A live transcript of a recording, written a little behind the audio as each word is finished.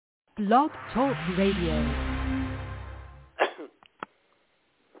Blog Talk Radio.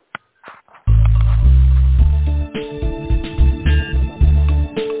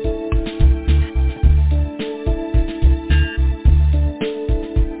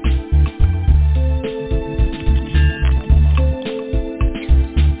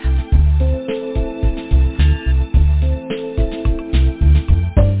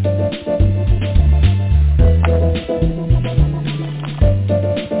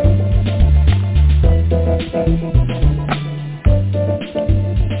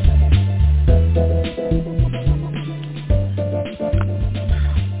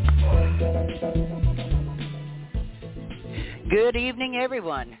 Good evening,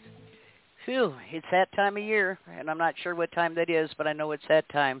 everyone. Phew, it's that time of year, and I'm not sure what time that is, but I know it's that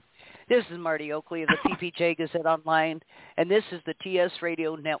time. This is Marty Oakley of the PPJ Gazette Online, and this is the TS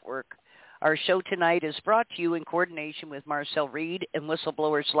Radio Network. Our show tonight is brought to you in coordination with Marcel Reed and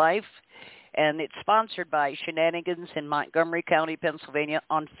Whistleblowers Life, and it's sponsored by Shenanigans in Montgomery County, Pennsylvania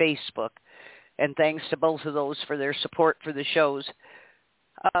on Facebook. And thanks to both of those for their support for the shows.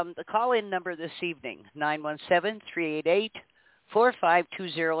 The call-in number this evening, 917-388-4520,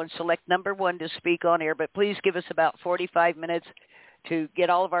 and select number 1 to speak on air. But please give us about 45 minutes to get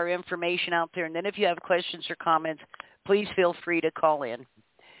all of our information out there. And then if you have questions or comments, please feel free to call in.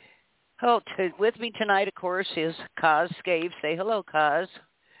 With me tonight, of course, is Kaz Scave. Say hello, Kaz.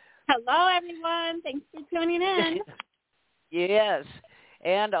 Hello, everyone. Thanks for tuning in. Yes.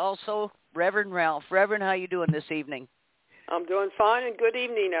 And also Reverend Ralph. Reverend, how you doing this evening? I'm doing fine, and good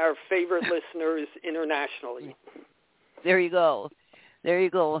evening, our favorite listeners internationally. There you go. There you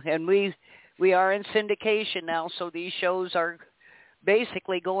go. And we are in syndication now, so these shows are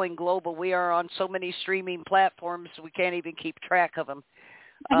basically going global. We are on so many streaming platforms, we can't even keep track of them.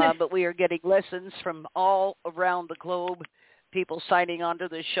 But we are getting listens from all around the globe, people signing on to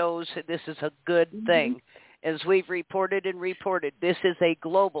the shows. This is a good thing. As we've reported, this is a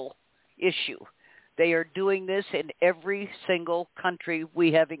global issue. They are doing this in every single country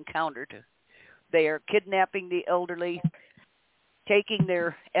we have encountered. They are kidnapping the elderly, taking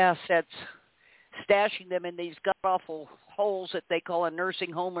their assets, stashing them in these god-awful holes that they call a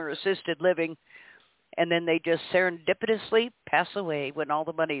nursing home or assisted living, and then they just serendipitously pass away when all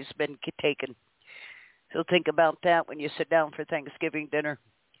the money's been taken. So think about that when you sit down for Thanksgiving dinner.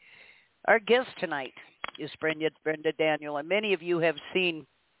 Our guest tonight is Brenda Daniel, and many of you have seen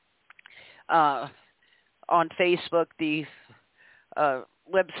on Facebook the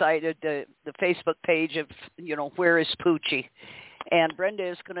website, the Facebook page of, Where is Poochie? And Brenda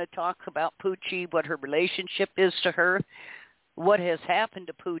is going to talk about Poochie, what her relationship is to her, what has happened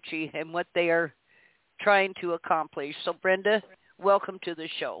to Poochie, and what they are trying to accomplish. So, Brenda, welcome to the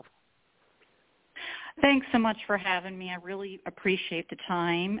show. Thanks so much for having me. I really appreciate the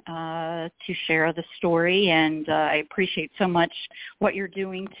time to share the story, and I appreciate so much what you're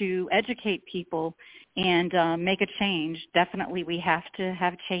doing to educate people and make a change. Definitely we have to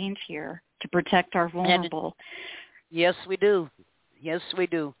have change here to protect our vulnerable. Yes, we do. Yes, we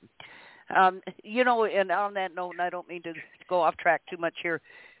do. And on that note, and I don't mean to go off track too much here,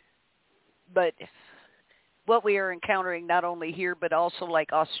 but what we are encountering not only here but also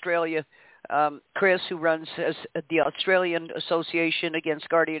like Australia, Chris, who runs the Australian Association Against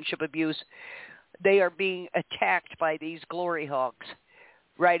Guardianship Abuse, they are being attacked by these glory hogs,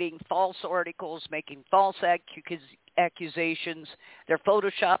 writing false articles, making false accusations. They're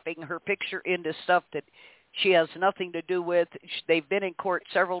photoshopping her picture into stuff that she has nothing to do with. They've been in court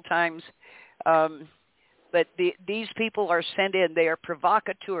several times. But these people are sent in. They are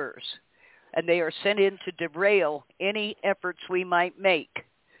provocateurs, and they are sent in to derail any efforts we might make.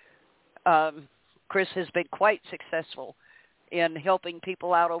 Chris has been quite successful in helping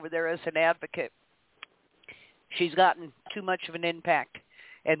people out over there as an advocate. She's gotten too much of an impact,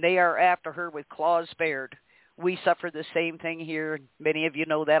 and they are after her with claws bared. We suffer the same thing here. Many of you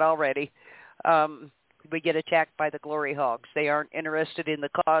know that already. We get attacked by the glory hogs. They aren't interested in the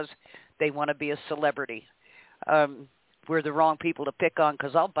cause. They want to be a celebrity. We're the wrong people to pick on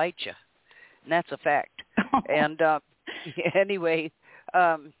because I'll bite you, and that's a fact. And anyway,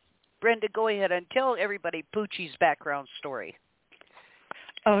 Brenda, go ahead and tell everybody Poochie's background story.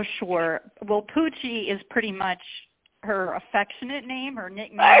 Oh, sure. Well, Poochie is pretty much her affectionate name, her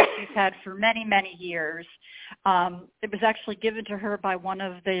nickname she's had for many, many years. It was actually given to her by one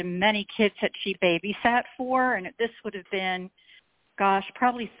of the many kids that she babysat for, and this would have been,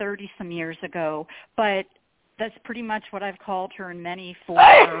 probably 30-some years ago. But that's pretty much what I've called her and many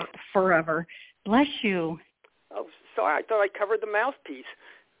for forever. Bless you. Oh, sorry. I thought I covered the mouthpiece.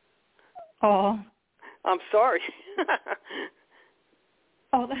 Oh. I'm sorry.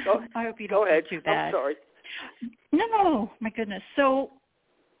 Oh, I hope you don't go ahead. feel too bad. I'm sorry. No, my goodness. So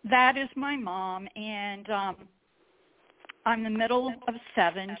that is my mom, and I'm the middle of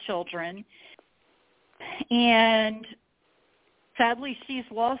 7 children, and sadly she's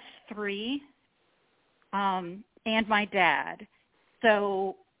lost 3, and my dad.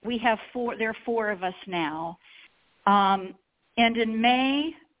 So we have 4. There are 4 of us now, and in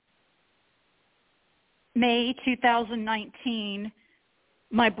May 2019.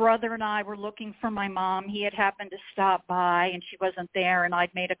 My brother and I were looking for my mom. He had happened to stop by, and she wasn't there, and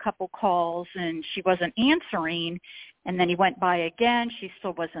I'd made a couple calls, and she wasn't answering. And then he went by again. She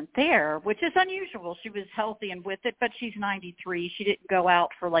still wasn't there, which is unusual. She was healthy and with it, but she's 93. She didn't go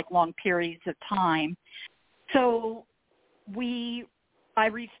out for, like, long periods of time. So I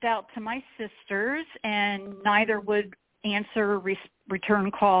reached out to my sisters, and neither would answer return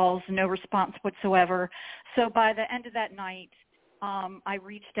calls, no response whatsoever. So by the end of that night, I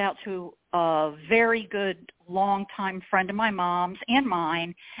reached out to a very good longtime friend of my mom's and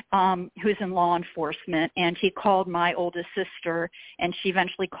mine, who's in law enforcement, and he called my oldest sister, and she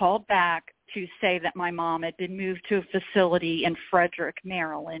eventually called back to say that my mom had been moved to a facility in Frederick,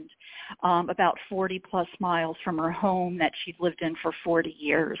 Maryland, about 40-plus miles from her home that she'd lived in for 40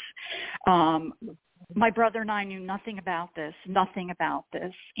 years. My brother and I knew nothing about this,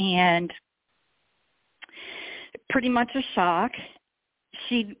 and pretty much a shock.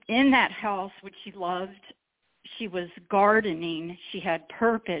 She, in that house, which she loved, she was gardening. She had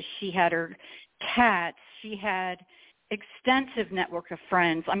purpose. She had her cats. She had extensive network of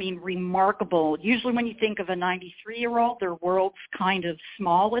friends. I mean, remarkable. Usually when you think of a 93-year-old, their world's kind of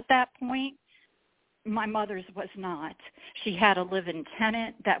small at that point. My mother's was not. She had a live-in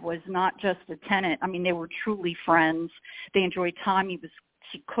tenant that was not just a tenant. I mean, they were truly friends. They enjoyed time.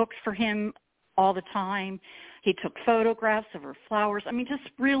 She cooked for him all the time. He took photographs of her flowers. I mean, just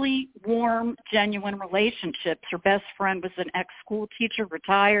really warm, genuine relationships. Her best friend was an ex-school teacher,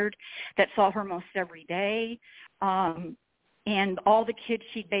 retired, that saw her most every day. And all the kids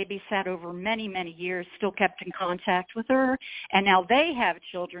she babysat over many, many years still kept in contact with her. And now they have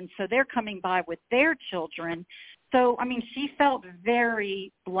children, so they're coming by with their children. So, I mean, she felt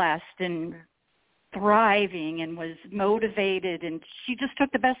very blessed and thriving and was motivated, and she just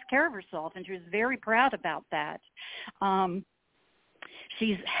took the best care of herself, and she was very proud about that.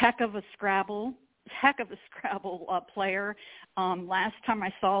 She's heck of a Scrabble player. Last time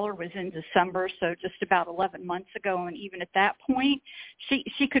I saw her was in December, so just about 11 months ago, and even at that point,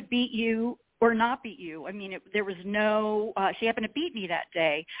 she could beat you or not beat you. I mean, there was no, she happened to beat me that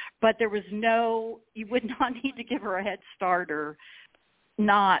day, but there was no, you would not need to give her a head start or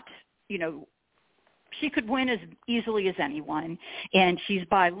not, she could win as easily as anyone. And she's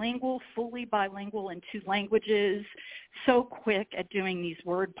bilingual, fully bilingual in 2 languages, so quick at doing these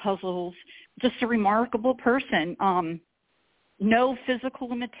word puzzles, just a remarkable person. No physical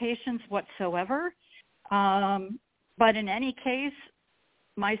limitations whatsoever. But in any case,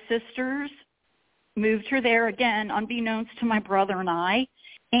 my sisters moved her there, again, unbeknownst to my brother and I.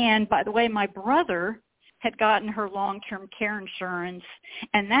 And by the way, my brother had gotten her long-term care insurance,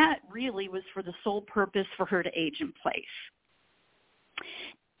 and that really was for the sole purpose for her to age in place.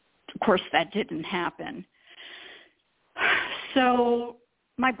 Of course, that didn't happen. So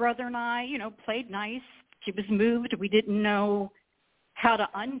my brother and I, played nice. She was moved. We didn't know how to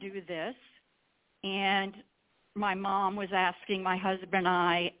undo this, and my mom was asking my husband and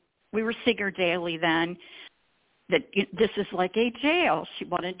I, we were seeing her daily then, that this is like a jail. She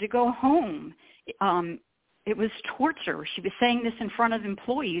wanted to go home. It was torture. She was saying this in front of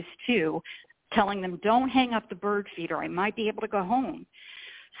employees, too, telling them, don't hang up the bird feeder. I might be able to go home.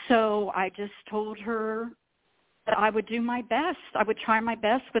 So I just told her that I would do my best. I would try my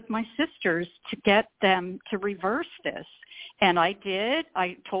best with my sisters to get them to reverse this. And I did.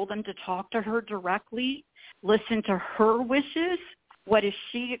 I told them to talk to her directly, listen to her wishes. What is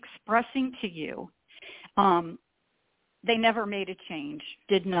she expressing to you? They never made a change,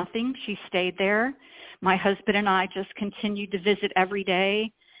 did nothing. She stayed there. My husband and I just continued to visit every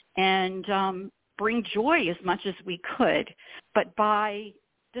day and bring joy as much as we could. But by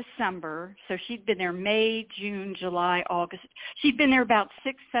December, so she'd been there May, June, July, August. She'd been there about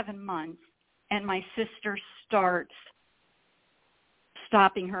 6-7 months, and my sister starts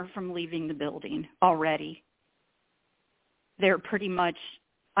stopping her from leaving the building already. They're pretty much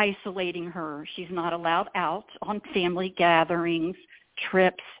isolating her. She's not allowed out on family gatherings,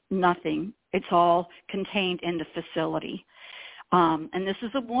 trips, nothing. It's all contained in the facility. And this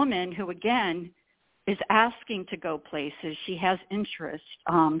is a woman who, again, is asking to go places. She has interest.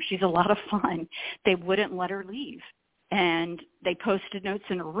 She's a lot of fun. They wouldn't let her leave. and they posted notes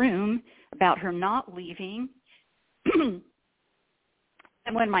in her room about her not leaving.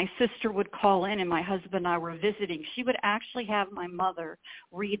 And when my sister would call in and my husband and I were visiting, she would actually have my mother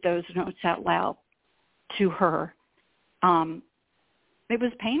read those notes out loud to her. It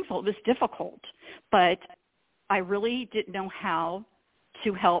was painful. It was difficult. But I really didn't know how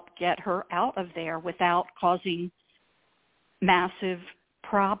to help get her out of there without causing massive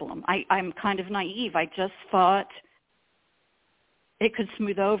problem. I'm kind of naive. I just thought it could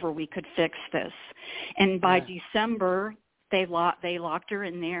smooth over. We could fix this. And by December, they locked her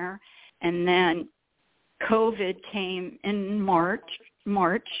in there. And then COVID came in March,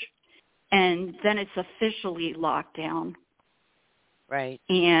 and then it's officially locked down. Right.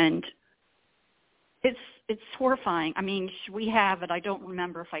 And it's horrifying. I mean, we have it. I don't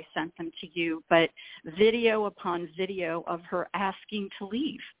remember if I sent them to you, but video upon video of her asking to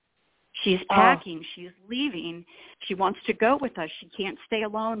leave. She's packing. She's leaving. She wants to go with us. She can't stay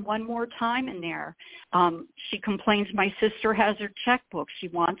alone one more time in there. She complains my sister has her checkbook. She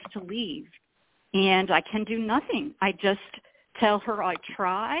wants to leave. And I can do nothing. I just tell her I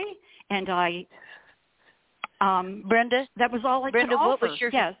try, and I Brenda? That was all I Brenda, could offer.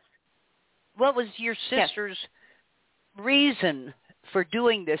 What was your sister's reason for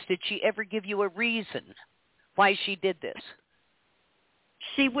doing this? Did she ever give you a reason why she did this?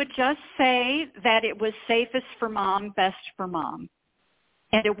 She would just say that it was safest for Mom, best for Mom.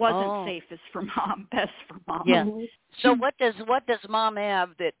 And it wasn't safest for Mom, best for Mom. Yeah. So what does Mom have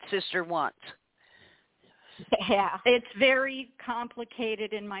that sister wants? Yeah, it's very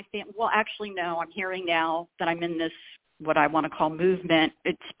complicated in my family. Well, actually, no. I'm hearing now that I'm in this, what I want to call movement.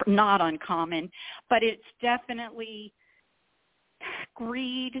 It's not uncommon, but it's definitely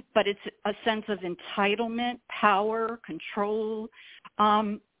greed, but it's a sense of entitlement, power, control.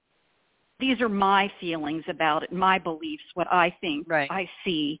 These are my feelings about it, my beliefs, what I think I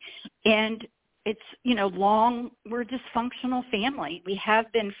see. And it's, we're a dysfunctional family. We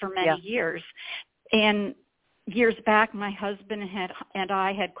have been for many years. And years back, my husband and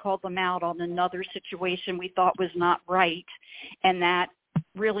I had called them out on another situation we thought was not right, and that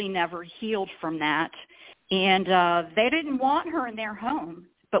really never healed from that. And they didn't want her in their home,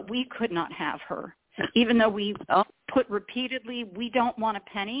 but we could not have her. Even though we put repeatedly, we don't want a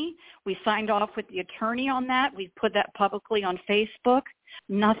penny. We signed off with the attorney on that. We put that publicly on Facebook.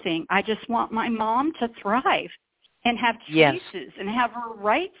 Nothing. I just want my mom to thrive and have choices and have her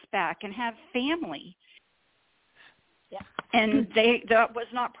rights back and have family. Yeah. And that was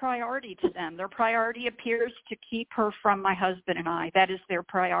not priority to them. Their priority appears to keep her from my husband and I. That is their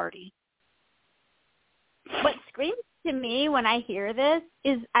priority. What screams to me when I hear this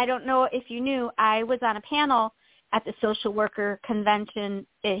is, I don't know if you knew, I was on a panel at the social worker convention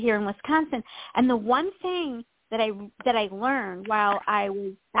here in Wisconsin, and the one thing that I learned while I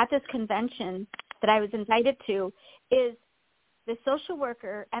was at this convention that I was invited to is the social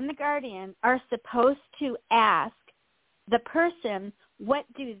worker and the guardian are supposed to ask the person, what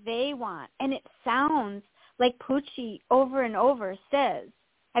do they want? And it sounds like Poochie over and over says,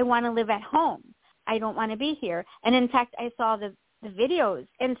 I want to live at home. I don't want to be here. And in fact, I saw the videos.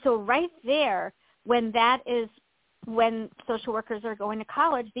 And so right there, when social workers are going to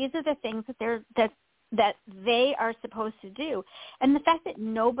college, these are the things that they are supposed to do. And the fact that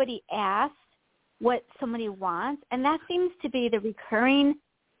nobody asks what somebody wants, and that seems to be the recurring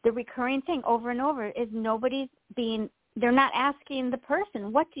thing over and over, is they're not asking the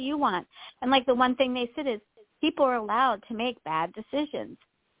person, what do you want? And like the one thing they said is, people are allowed to make bad decisions.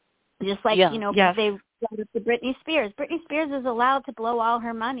 Just like, they brought up to Britney Spears. Britney Spears is allowed to blow all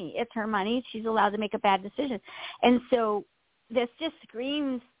her money. It's her money. She's allowed to make a bad decision. And so this just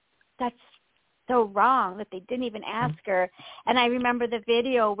screams, that's so wrong that they didn't even ask her. And I remember the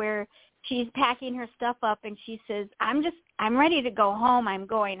video where she's packing her stuff up and she says, I'm ready to go home. I'm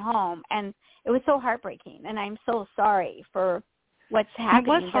going home. And it was so heartbreaking. And I'm so sorry for what's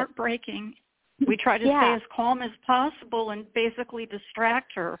happening. It was heartbreaking. We tried to stay as calm as possible and basically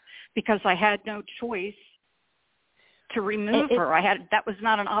distract her because I had no choice to remove her. That was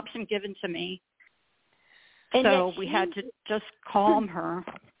not an option given to me. So we had to just calm her.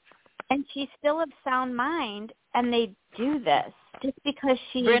 And she's still of sound mind, and they do this just because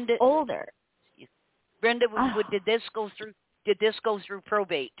she's older. Brenda, did this go through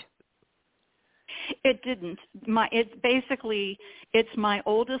probate? It didn't. It's my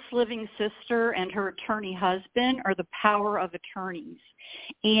oldest living sister and her attorney husband are the power of attorneys,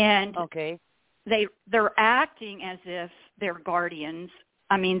 and they're acting as if they're guardians.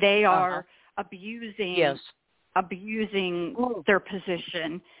 I mean, they are abusing their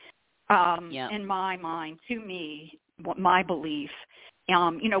position. In my mind, to me, what my belief.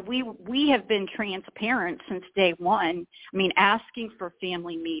 We have been transparent since day one. I mean, asking for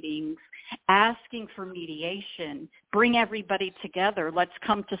family meetings, asking for mediation, bring everybody together. Let's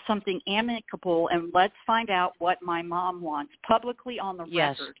come to something amicable, and let's find out what my mom wants publicly on the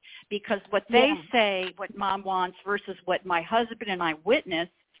record. Because what they say, what mom wants versus what my husband and I witness,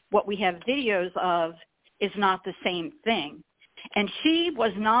 what we have videos of, is not the same thing. And she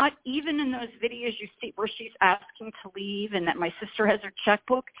was not, even in those videos you see where she's asking to leave and that my sister has her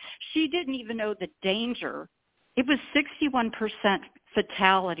checkbook, she didn't even know the danger. It was 61%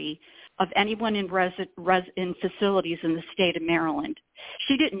 fatality of anyone in in facilities in the state of Maryland.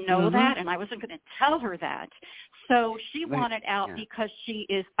 She didn't know that, and I wasn't going to tell her that. So she wanted out because she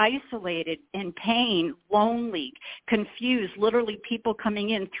is isolated, in pain, lonely, confused, literally people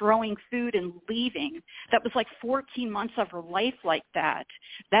coming in, throwing food and leaving. That was like 14 months of her life like that.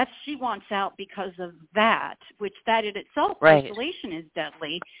 She wants out because of that, which that in itself, isolation is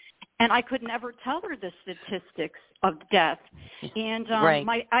deadly. And I could never tell her the statistics of death. And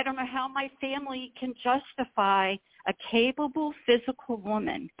I don't know how my family can justify a capable physical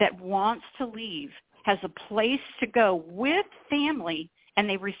woman that wants to leave, has a place to go with family, and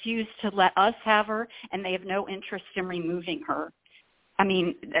they refuse to let us have her, and they have no interest in removing her. I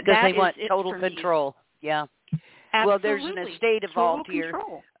mean, because they want total control. Yeah. Absolutely. Well, there's an estate involved here.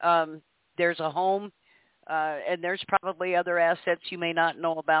 There's a home, and there's probably other assets you may not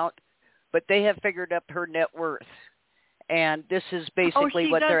know about, but they have figured up her net worth. And this is basically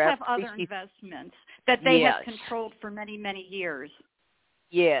what they're after. She does have other investments that they have controlled for many, many years.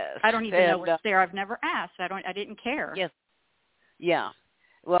 Yes. I don't even know what's there. I've never asked. I didn't care. Yes. Yeah.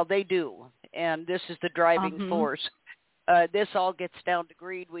 Well, they do. And this is the driving force. This all gets down to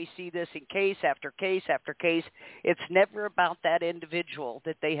greed. We see this in case after case after case. It's never about that individual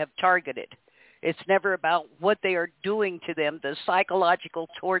that they have targeted. It's never about what they are doing to them, the psychological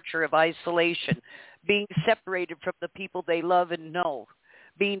torture of isolation, being separated from the people they love and know,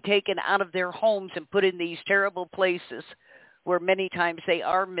 being taken out of their homes and put in these terrible places where many times they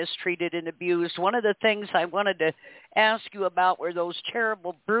are mistreated and abused. One of the things I wanted to ask you about were those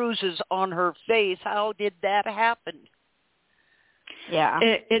terrible bruises on her face. How did that happen? Yeah.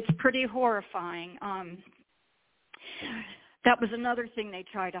 It's pretty horrifying. That was another thing they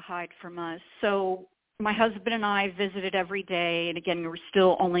tried to hide from us. So my husband and I visited every day, and again, we were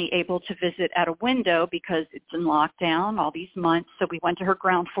still only able to visit at a window because it's in lockdown all these months. So we went to her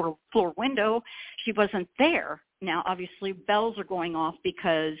ground floor window. She wasn't there. Now, obviously, bells are going off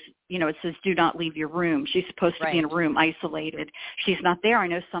because, it says do not leave your room. She's supposed to be in a room isolated. She's not there. I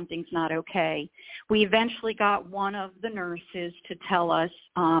know something's not okay. We eventually got one of the nurses to tell us,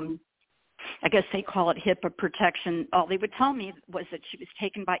 I guess they call it HIPAA protection. All they would tell me was that she was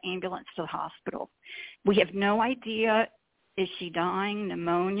taken by ambulance to the hospital. We have no idea. Is she dying,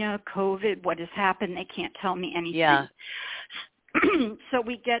 pneumonia, COVID? What has happened? They can't tell me anything. Yeah. So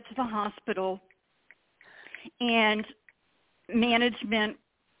we get to the hospital, and management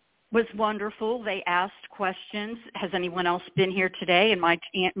was wonderful. They asked questions. Has anyone else been here today? And my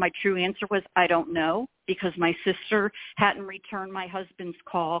true answer was, I don't know, because my sister hadn't returned my husband's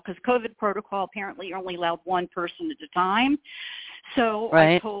call, because COVID protocol apparently only allowed one person at a time. So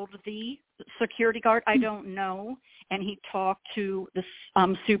I told the security guard, I don't know, and he talked to the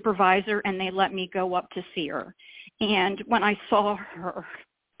supervisor, and they let me go up to see her. And when I saw her,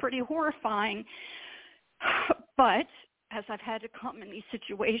 pretty horrifying, but as I've had to come in these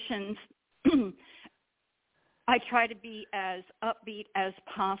situations, I try to be as upbeat as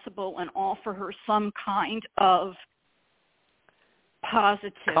possible and offer her some kind of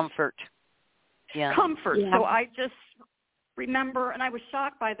positive comfort. Yeah. Comfort. Yeah. So I just remember, and I was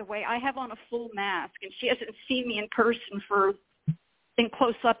shocked, by the way, I have on a full mask, and she hasn't seen me in person in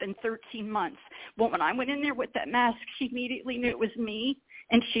close up in 13 months. Well, when I went in there with that mask, she immediately knew it was me,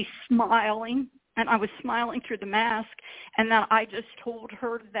 and she's smiling. And I was smiling through the mask, and then I just told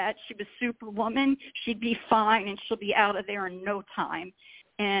her that she was Superwoman, she'd be fine, and she'll be out of there in no time.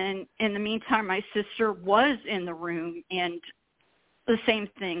 And in the meantime, my sister was in the room, and the same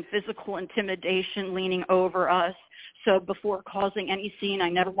thing, physical intimidation, leaning over us. So before causing any scene, I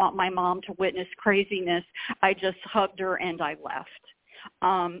never want my mom to witness craziness. I just hugged her and I left.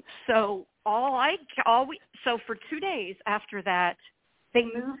 So for 2 days after that, they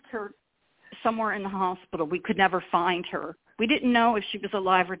moved her somewhere in the hospital. We could never find her. We didn't know if she was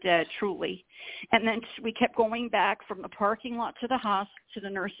alive or dead, truly. And then we kept going back from the parking lot to the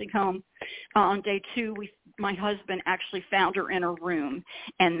nursing home. On day 2, my husband actually found her in her room,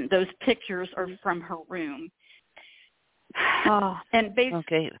 and those pictures are from her room. And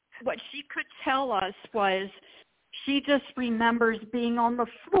basically, what she could tell us was she just remembers being on the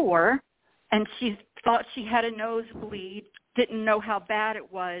floor, and she thought she had a nosebleed, didn't know how bad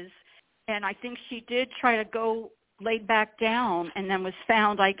it was, and I think she did try to go lay back down and then was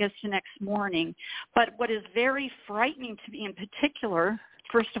found, I guess, the next morning. But what is very frightening to me in particular,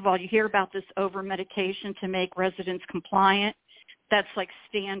 first of all, you hear about this over-medication to make residents compliant. That's like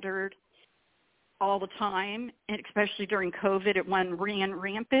standard all the time, and especially during COVID, it ran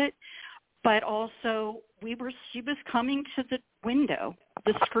rampant. But also, she was coming to the window,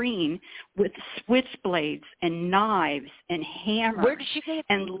 the screen, with switchblades and knives and hammers. Where did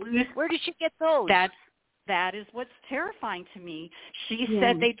she get those? That is what's terrifying to me. She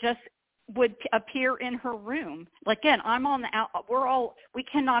said they just would appear in her room. Like, again, I'm on the out. We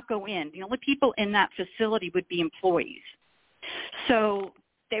cannot go in. The only people in that facility would be employees. So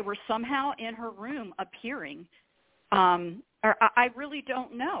they were somehow in her room appearing. Or I really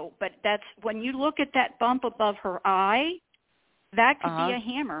don't know, but that's when you look at that bump above her eye, that could be a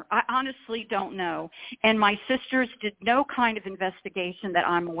hammer. I honestly don't know. And my sisters did no kind of investigation that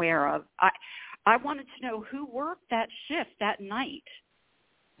I'm aware of. I wanted to know who worked that shift that night.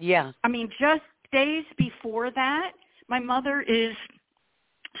 Yeah. I mean, just days before that, my mother is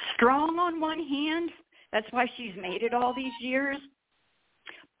strong on one hand. That's why she's made it all these years.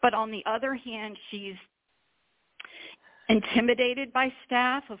 But on the other hand, she's intimidated by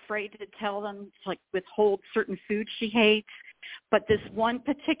staff, afraid to tell them, like, withhold certain food she hates. But this one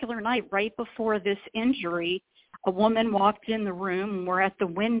particular night, right before this injury, a woman walked in the room, and we're at the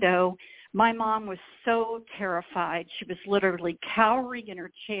window. My mom was so terrified. She was literally cowering in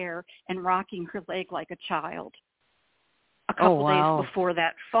her chair and rocking her leg like a child a couple days before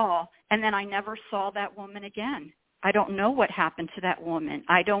that fall. And then I never saw that woman again. I don't know what happened to that woman.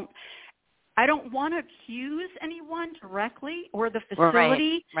 I don't want to accuse anyone directly or the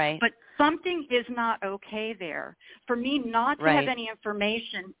facility, right. But something is not okay there. For me not to have any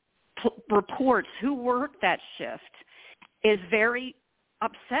information, reports who worked that shift is very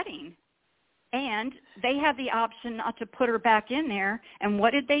upsetting. And they had the option not to put her back in there. And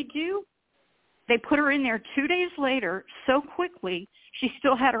what did they do? They put her in there 2 days later so quickly, she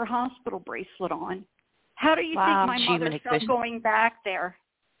still had her hospital bracelet on. How do you think my mother felt going back there?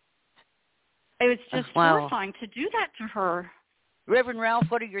 It was just horrifying to do that to her. Reverend Ralph,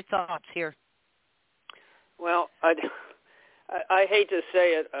 what are your thoughts here? Well, I hate to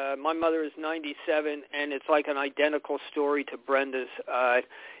say it. My mother is 97, and it's like an identical story to Brenda's.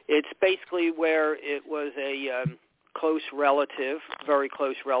 It's basically where it was a close relative, very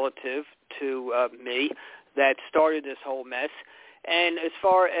close relative to me that started this whole mess. And as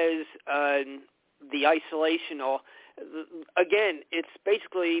far as the isolation, again, it's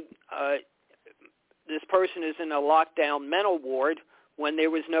basically this person is in a lockdown mental ward when there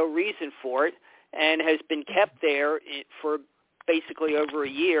was no reason for it and has been kept there for basically over a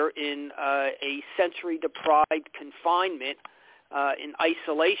year in a sensory-deprived confinement in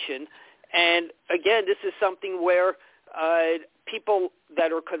isolation. And, again, this is something where people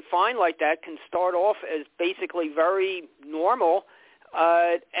that are confined like that can start off as basically very normal,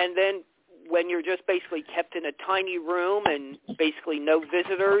 and then when you're just basically kept in a tiny room and basically no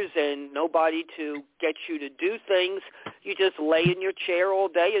visitors and nobody to get you to do things, you just lay in your chair all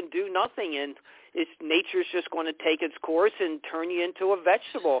day and do nothing, and nature's just going to take its course and turn you into a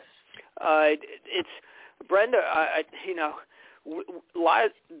vegetable. It's Brenda. A lot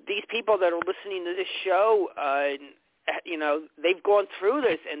of these people that are listening to this show, they've gone through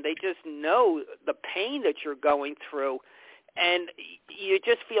this and they just know the pain that you're going through, and you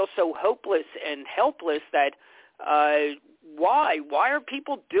just feel so hopeless and helpless that why are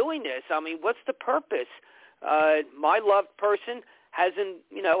people doing this? I mean, what's the purpose? My loved person has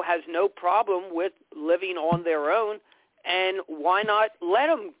no problem with living on their own, and why not let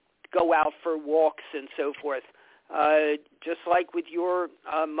them go out for walks and so forth? Just like with your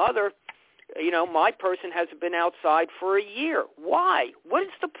mother, my person hasn't been outside for a year. Why? What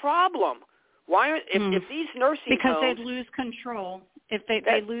is the problem? Why if these nursing because homes, they'd lose control. If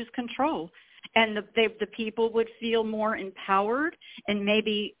they lose control, and the people would feel more empowered and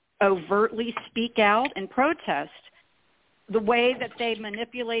maybe overtly speak out and protest. The way that they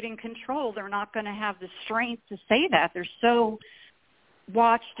manipulate and control, they're not going to have the strength to say that. They're so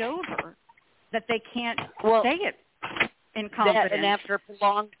watched over that they can't say it in confidence. And after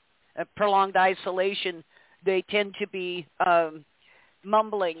prolonged isolation, they tend to be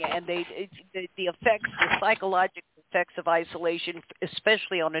mumbling, and the psychological effects of isolation,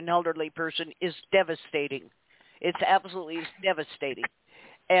 especially on an elderly person, is devastating. It's absolutely devastating.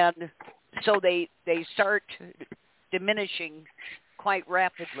 And so they start diminishing quite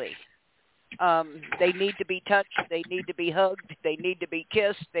rapidly. They need to be touched. They need to be hugged. They need to be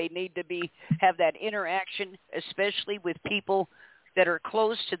kissed. They need to have that interaction, especially with people that are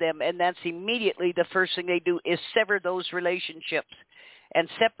close to them. And that's immediately the first thing they do is sever those relationships and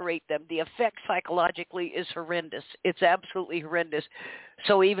separate them. The effect psychologically is horrendous. It's absolutely horrendous.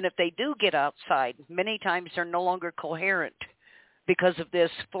 So even if they do get outside, many times they're no longer coherent because of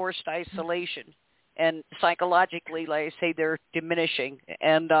this forced isolation. And psychologically, like I say, they're diminishing.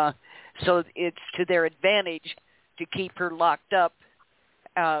 And so it's to their advantage to keep her locked up,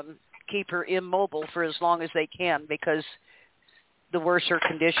 keep her immobile for as long as they can, because the worse her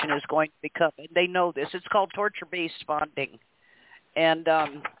condition is going to become. And they know this. It's called torture-based bonding. And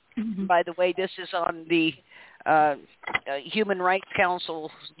by the way, this is on the Human Rights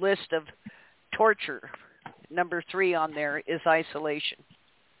Council's list of torture. Number 3 on there is isolation.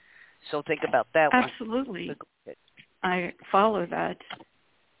 So think about that one. Absolutely. I follow that.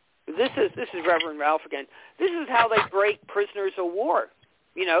 This is Reverend Ralph again. This is how they break prisoners of war,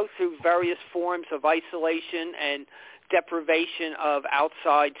 through various forms of isolation and deprivation of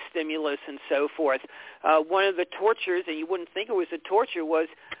outside stimulus and so forth. One of the tortures, and you wouldn't think it was a torture, was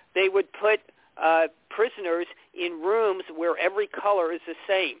they would put prisoners in rooms where every color is the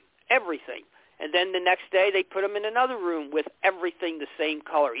same, everything. And then the next day they put them in another room with everything the same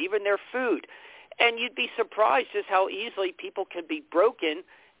color, even their food. And you'd be surprised just how easily people can be broken.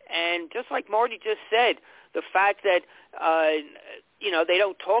 And just like Marty just said, the fact that, they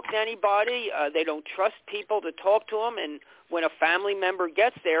don't talk to anybody, they don't trust people to talk to them. And when a family member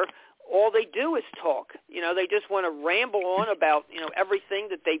gets there, all they do is talk. They just want to ramble on about, everything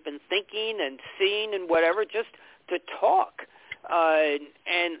that they've been thinking and seeing and whatever, just to talk.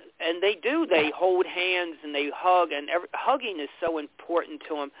 And they do. They hold hands and they hug, and hugging is so important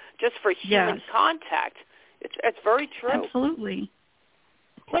to them, just for human contact. It's very true. Absolutely.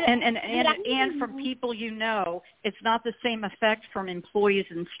 And from people it's not the same effect from employees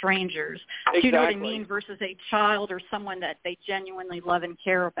and strangers. Exactly. Do you know what I mean? Versus a child or someone that they genuinely love and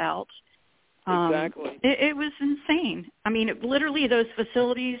care about. Exactly. It was insane. I mean, literally those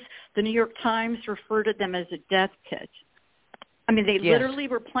facilities, the New York Times referred to them as a death pit. I mean, they literally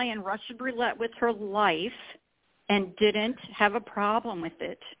were playing Russian roulette with her life and didn't have a problem with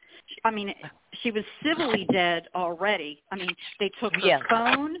it. I mean, she was civilly dead already. I mean, they took her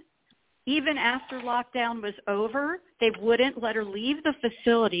phone. Even after lockdown was over, they wouldn't let her leave the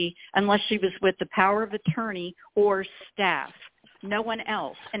facility unless she was with the power of attorney or staff, no one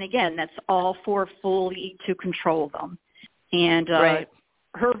else. And again, that's all for fully to control them. And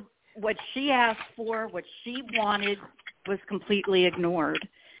what she asked for, what she wanted, was completely ignored.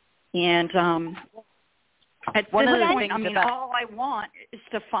 And at this point, all I want is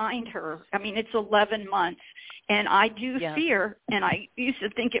to find her. I mean, it's 11 months, and I do fear, and I used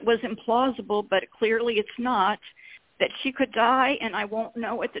to think it was implausible, but clearly it's not, that she could die, and I won't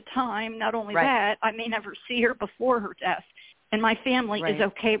know at the time. Not only that, I may never see her before her death, and my family is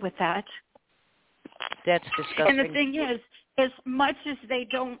okay with that. That's disgusting. And the thing is, as much as they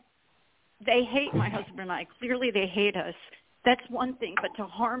hate my husband and I. Clearly they hate us. That's one thing, but to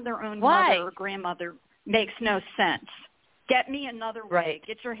harm their own mother or grandmother makes no sense. Get me another way.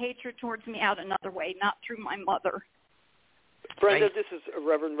 Get your hatred towards me out another way, not through my mother. Brenda, this is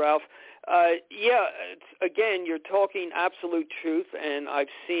Reverend Ralph. Again, you're talking absolute truth, and I've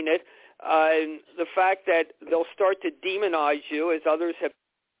seen it. The fact that they'll start to demonize you, as others have.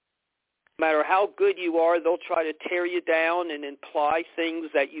 No matter how good you are, they'll try to tear you down and imply things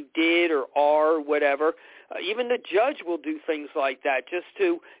that you did or are, or whatever. Even the judge will do things like that just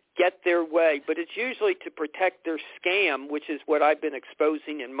to get their way. But it's usually to protect their scam, which is what I've been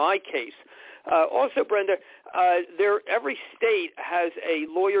exposing in my case. Also, Brenda, every state has a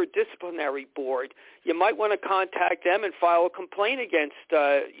lawyer disciplinary board. You might want to contact them and file a complaint against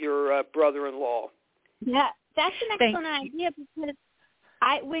your brother-in-law. Yeah, that's an excellent idea, because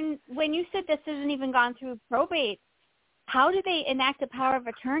when you said this hasn't even gone through probate, how do they enact a power of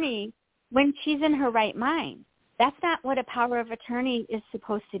attorney when she's in her right mind? That's not what a power of attorney is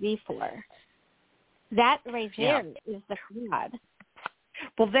supposed to be for. That right there is the fraud.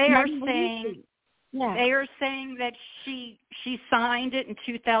 Well, they are saying that she signed it in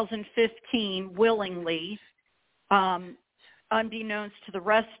 2015 willingly, unbeknownst to the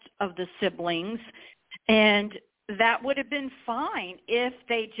rest of the siblings, and that would have been fine if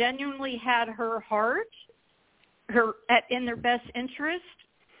they genuinely had her heart, in their best interest.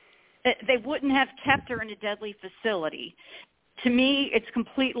 They wouldn't have kept her in a deadly facility. To me, it's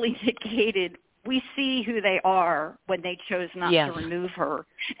completely negated. We see who they are when they chose not to remove her.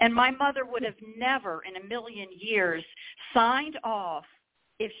 And my mother would have never in a million years signed off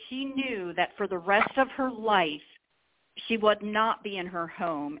if she knew that for the rest of her life she would not be in her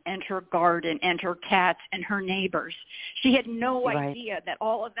home and her garden and her cats and her neighbors. She had no idea that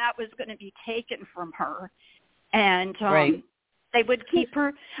all of that was going to be taken from her. And they would keep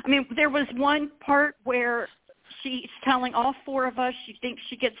her. I mean, there was one part where she's telling all four of us she thinks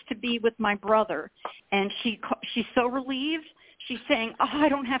she gets to be with my brother. And she's so relieved. She's saying, oh, I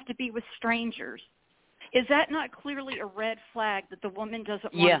don't have to be with strangers. Is that not clearly a red flag that the woman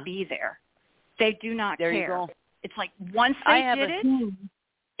doesn't want to be there? They do not care. You go. It's like once they did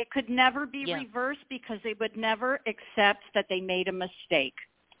it could never be reversed because they would never accept that they made a mistake.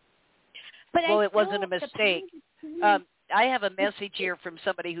 But it wasn't a mistake. I have a message here from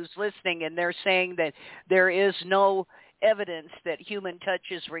somebody who's listening, and they're saying that there is no evidence that human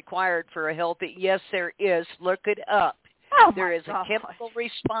touch is required for a healthy. Yes, there is. Look it up. There is a chemical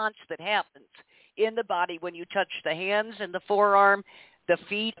response that happens in the body when you touch the hands and the forearm, the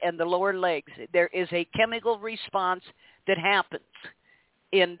feet, and the lower legs. There is a chemical response that happens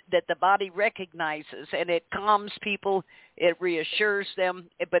that the body recognizes, and it calms people, it reassures them,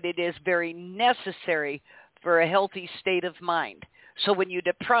 but it is very necessary for a healthy state of mind. So when you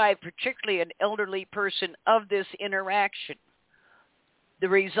deprive, particularly an elderly person, of this interaction, the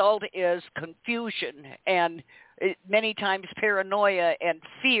result is confusion and many times paranoia and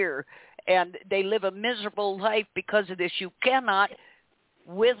fear, and they live a miserable life because of this. You cannot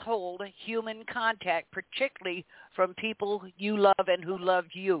withhold human contact, particularly from people you love and who love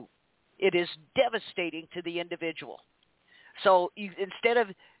you. It is devastating to the individual. So instead of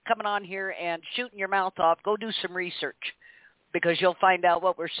coming on here and shooting your mouth off, go do some research, because you'll find out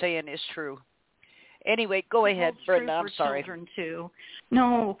what we're saying is true. Anyway, go ahead, Brenda. I'm sorry. Children too.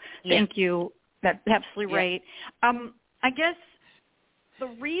 No, thank you. That's absolutely right. I guess the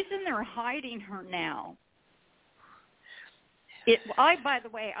reason they're hiding her now, by the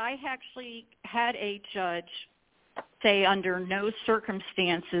way, I actually had a judge say under no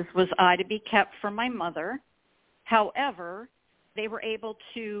circumstances was I to be kept from my mother. However, they were able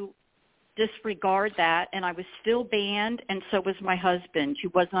to disregard that, and I was still banned, and so was my husband, who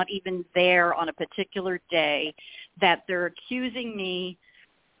was not even there on a particular day, that they're accusing me.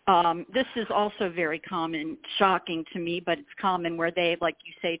 This is also very common, shocking to me, but it's common where they, like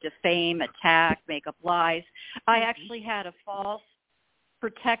you say, defame, attack, make up lies. I actually had a false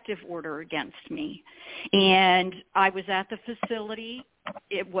protective order against me, and I was at the facility.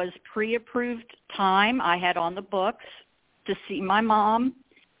 It was pre-approved time I had on the books to see my mom.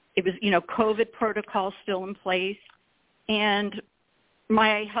 It was, COVID protocol still in place, and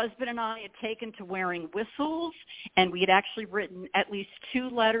my husband and I had taken to wearing whistles, and we had actually written at least 2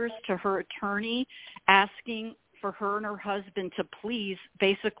 letters to her attorney asking for her and her husband to please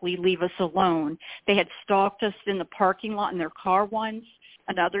basically leave us alone. They had stalked us in the parking lot in their car once.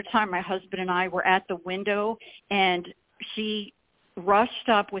 Another time my husband and I were at the window, and she rushed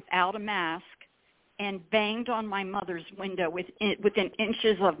up without a mask and banged on my mother's window within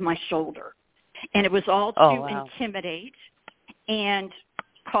inches of my shoulder. And it was all to intimidate and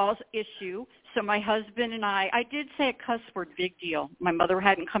cause issue. So my husband and I did say a cuss word, big deal. My mother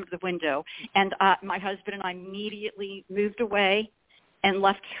hadn't come to the window. And my husband and I immediately moved away and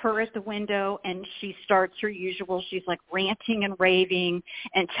left her at the window, and she starts her usual. She's like ranting and raving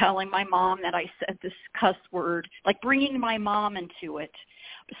and telling my mom that I said this cuss word, like bringing my mom into it.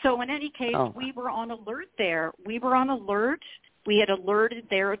 So in any case, we were on alert there. We were on alert. We had alerted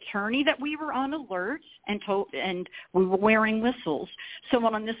their attorney that we were on alert and we were wearing whistles. So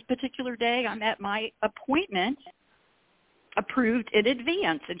on this particular day, I'm at my appointment, approved in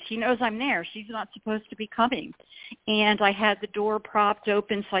advance, and she knows I'm there. She's not supposed to be coming. And I had the door propped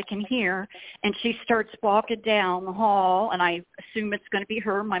open so I can hear, and she starts walking down the hall, and I assume it's going to be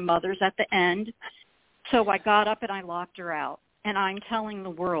her. My mother's at the end. So I got up and I locked her out. And I'm telling the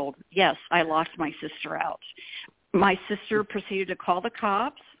world, yes, I locked my sister out. My sister proceeded to call the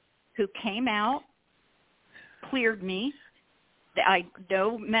cops, who came out, cleared me.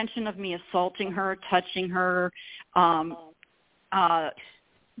 No mention of me assaulting her, touching her. No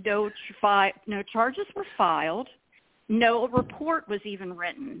charges were filed. No report was even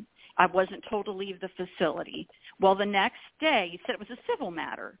written. I wasn't told to leave the facility. Well, the next day, you said it was a civil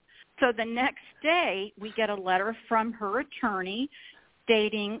matter. So the next day, we get a letter from her attorney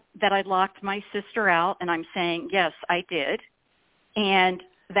stating that I locked my sister out, and I'm saying, yes, I did, and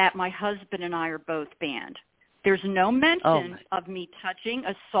that my husband and I are both banned. There's no mention of me touching,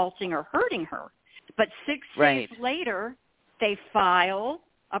 assaulting, or hurting her. But 6 days later, they file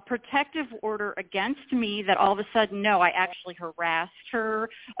a protective order against me that all of a sudden, no, I actually harassed her,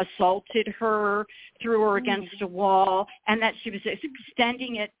 assaulted her, threw her against a wall, and that she was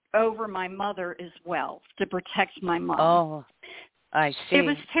extending it over my mother as well to protect my mom. Oh, I see. It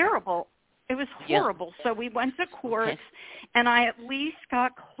was terrible. It was horrible. So we went to court, and I at least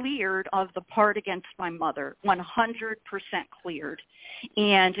got cleared of the part against my mother, 100% cleared.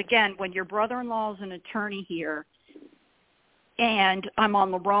 And again, when your brother-in-law is an attorney here, and I'm on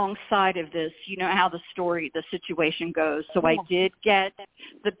the wrong side of this, you know how the situation goes. So I did get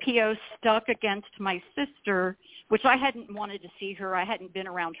the PO stuck against my sister, which I hadn't wanted to see her. I hadn't been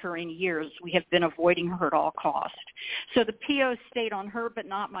around her in years. We have been avoiding her at all cost. So the PO stayed on her, but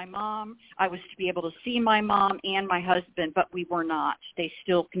not my mom. I was to be able to see my mom and my husband, but we were not. They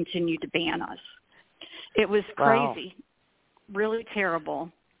still continued to ban us. It was crazy, really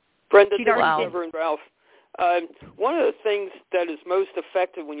terrible. Brenda, this is Reverend Ralph. One of the things that is most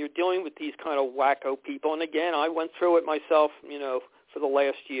effective when you're dealing with these kind of wacko people, and again, I went through it myself, for the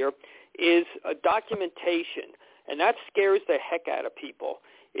last year, is a documentation. And that scares the heck out of people.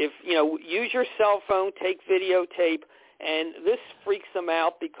 If, use your cell phone, take videotape, and this freaks them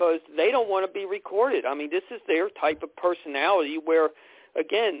out because they don't want to be recorded. I mean, this is their type of personality where,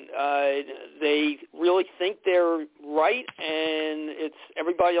 again, they really think they're right and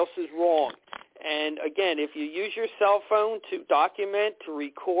everybody else is wrong. And, again, if you use your cell phone to document, to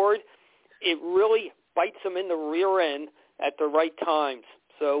record, it really bites them in the rear end at the right times.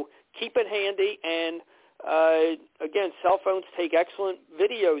 So keep it handy. And, again, cell phones take excellent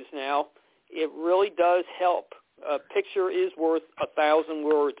videos now. It really does help. A picture is worth 1,000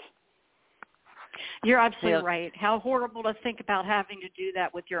 words. You're absolutely right. How horrible to think about having to do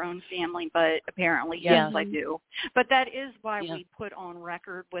that with your own family, but apparently, yes, I do. But that is why we put on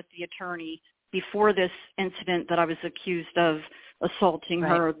record with the attorney before this incident that I was accused of assaulting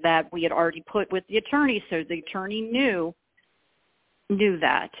her, that we had already put with the attorney, so the attorney knew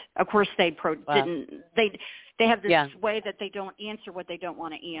that. Of course, they have this way that they don't answer what they don't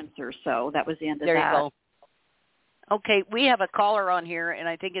want to answer, so that was the end of that. There you go. Okay, we have a caller on here, and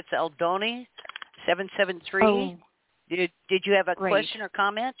I think it's Aldoni, 773. Oh. Did you have a question or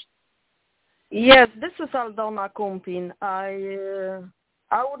comment? Yes, this is Aldona Kumpin.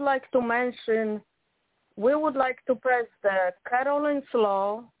 I would like to mention, we would like to press the Caroline's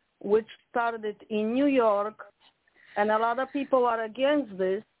Law, which started in New York, and a lot of people are against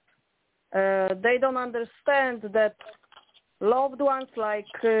this. They don't understand that loved ones like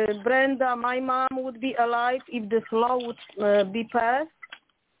Brenda, my mom, would be alive if this law would be passed.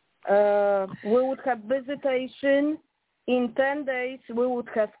 We would have visitation. In 10 days, we would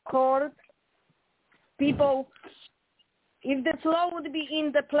have court. People, if this law would be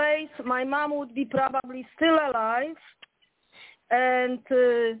in the place, my mom would be probably still alive. And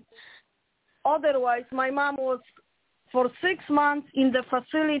otherwise, my mom was for 6 months in the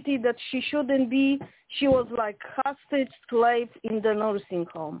facility that she shouldn't be. She was like hostage slave in the nursing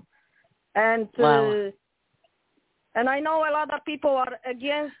home. And and I know a lot of people are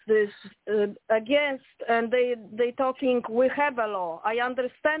against this, and they talking, we have a law. I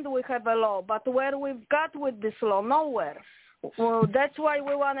understand we have a law, but where we've got with this law? Nowhere. Well, that's why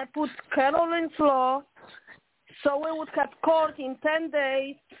we want to put Caroline's Law, so we would have court in 10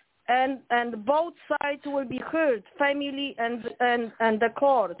 days, and both sides will be heard, family and the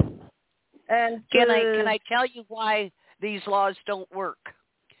court. And can I tell you why these laws don't work?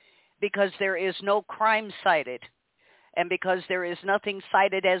 Because there is no crime cited. And because there is nothing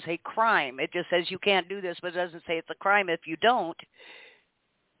cited as a crime, it just says you can't do this, but it doesn't say it's a crime if you don't.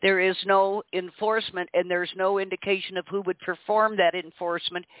 There is no enforcement, and there's no indication of who would perform that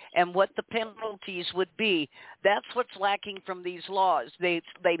enforcement and what the penalties would be. That's what's lacking from these laws. They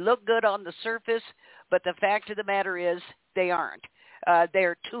look good on the surface, but the fact of the matter is they aren't.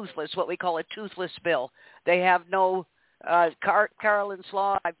 They're toothless, what we call a toothless bill. They have no Caroline's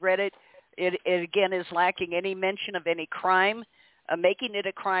Law. I've read it. It again is lacking any mention of any crime, making it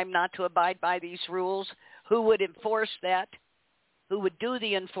a crime not to abide by these rules. Who would enforce that? Who would do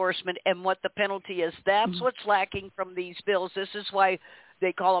the enforcement, and what the penalty is? That's what's lacking from these bills. This is why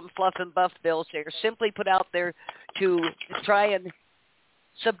they call them fluff and buff bills. They're simply put out there to try and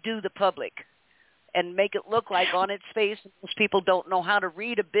subdue the public and make it look like on its face most people don't know how to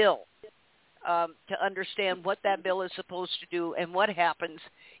read a bill. To understand what that bill is supposed to do and what happens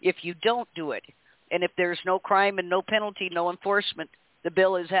if you don't do it. And if there's no crime and no penalty, no enforcement, the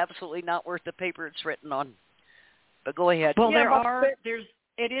bill is absolutely not worth the paper it's written on. But go ahead. Well, there's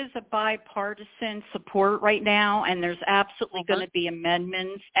a bipartisan support right now, and there's absolutely going to be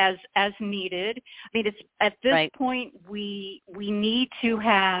amendments as needed. I mean, it's at this point we need to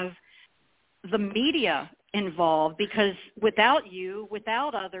have the media involved, because without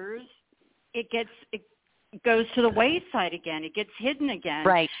others, it goes to the wayside again. It gets hidden again.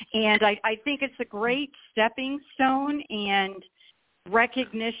 Right. And I think it's a great stepping stone, and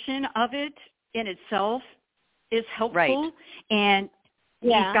recognition of it in itself is helpful. Right. And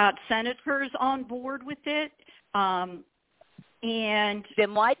we've got senators on board with it. And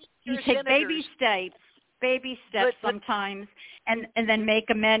then why you take baby steps sometimes, and then make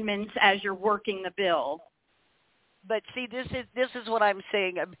amendments as you're working the bill. But see, this is what I'm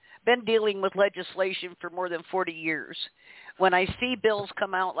saying. I've been dealing with legislation for more than 40 years. When I see bills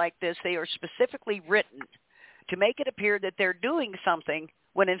come out like this, they are specifically written to make it appear that they're doing something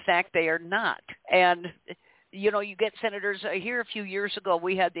when in fact they are not. And, you get senators. Here a few years ago,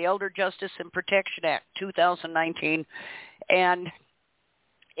 we had the Elder Justice and Protection Act, 2019, and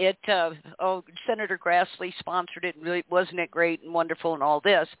it, Senator Grassley sponsored it, and really, wasn't it great and wonderful and all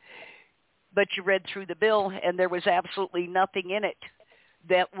this? But you read through the bill, and there was absolutely nothing in it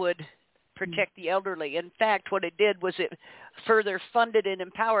that would protect the elderly. In fact, what it did was it further funded and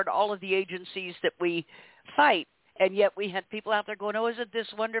empowered all of the agencies that we fight. And yet we had people out there going, oh, isn't this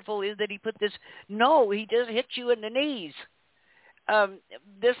wonderful that he put this? No, he just hit you in the knees.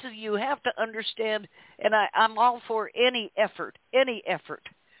 You have to understand, and I'm all for any effort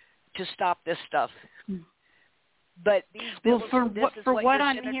to stop this stuff. But these bills, for what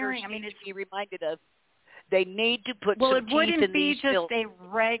I'm hearing, I mean, it's be reminded of. They need to put some teeth in these bills. Well, it wouldn't be just a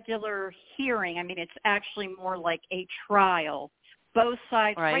regular hearing. I mean, it's actually more like a trial. Both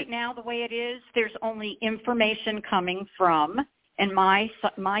sides, right now, the way it is, there's only information coming from, in my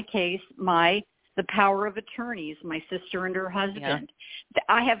case, the power of attorneys, my sister and her husband. Yeah.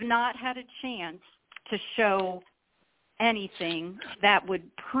 I have not had a chance to show anything that would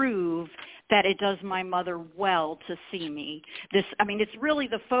prove that it does my mother well to see me. It's really,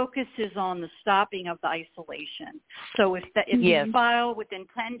 the focus is on the stopping of the isolation. So if you file within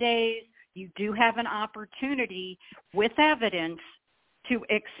 10 days, you do have an opportunity with evidence to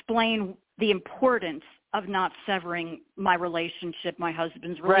explain the importance of not severing my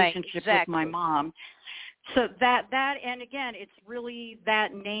husband's relationship with my mom. So that, and again, it's really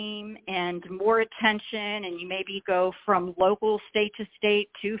that name and more attention, and you maybe go from local, state to state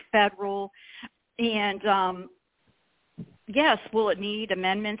to federal. And yes, will it need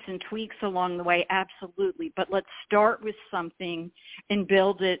amendments and tweaks along the way? Absolutely. But let's start with something and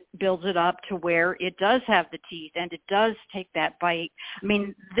build it up to where it does have the teeth and it does take that bite. I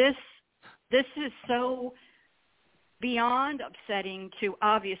mean, this is so beyond upsetting to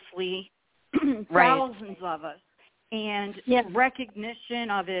obviously thousands of us, and recognition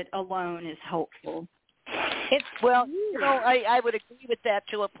of it alone is helpful. I would agree with that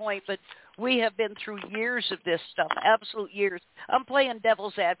to a point, but we have been through years of this stuff, absolute years. I'm playing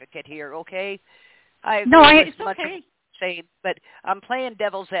devil's advocate here, okay? It's okay. But I'm playing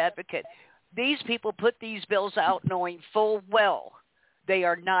devil's advocate. These people put these bills out knowing full well they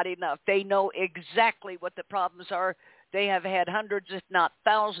are not enough. They know exactly what the problems are. They have had hundreds, if not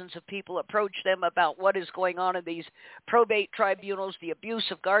thousands, of people approach them about what is going on in these probate tribunals, the abuse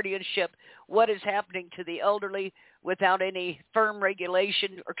of guardianship, what is happening to the elderly without any firm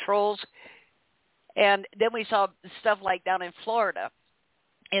regulation or controls. And then we saw stuff like down in Florida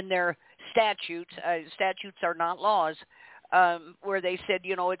in their statutes are not laws, where they said,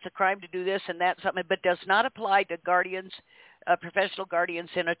 it's a crime to do this and that, something, but does not apply to guardians, professional guardians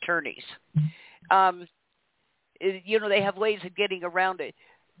and attorneys. They have ways of getting around it.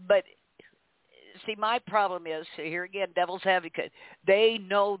 But, see, my problem is, here again, devil's advocate, they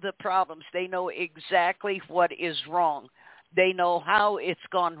know the problems. They know exactly what is wrong. They know how it's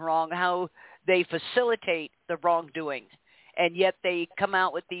gone wrong, how they facilitate the wrongdoing. And yet they come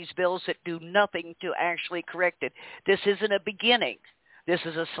out with these bills that do nothing to actually correct it. This isn't a beginning. This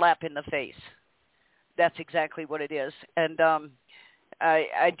is a slap in the face. That's exactly what it is. And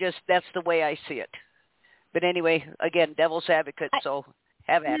that's the way I see it. But anyway, again, devil's advocate, so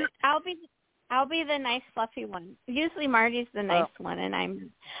have at it. I'll be the nice, fluffy one. Usually Margie's the nice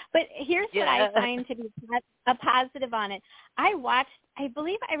one, But here's what I find to be a positive on it. I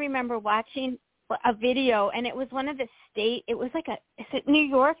remember watching a video, and it was one of the it was like is it New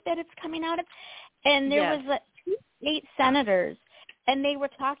York that it's coming out of? And there was 2 state senators, and they were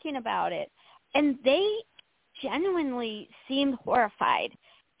talking about it, and they genuinely seemed horrified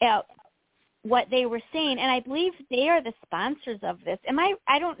at what they were saying, and I believe they are the sponsors of this.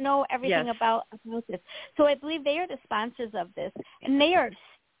 I don't know everything about this. So I believe they are the sponsors of this, and they are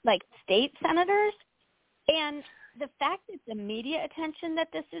like state senators. And the fact that the media attention that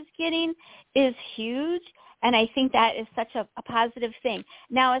this is getting is huge, and I think that is such a positive thing.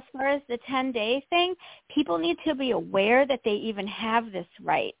 Now, as far as the 10-day thing, people need to be aware that they even have this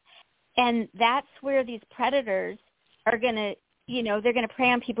right. And that's where these predators are going to, they're going to prey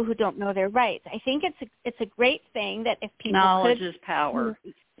on people who don't know their rights. I think it's a great thing that if people knowledge is power.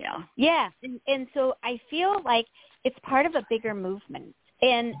 Yeah. Yeah. And so I feel like it's part of a bigger movement.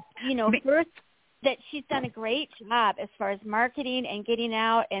 And, first, that she's done a great job as far as marketing and getting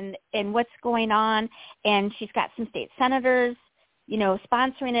out and what's going on. And she's got some state senators,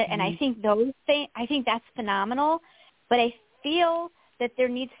 sponsoring it. And I think I think that's phenomenal. But I feel that there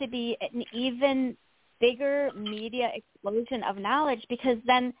needs to be an even bigger media explosion of knowledge, because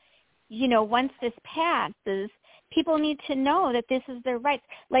then, once this passes, people need to know that this is their rights.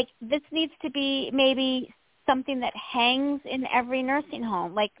 Like, this needs to be maybe something that hangs in every nursing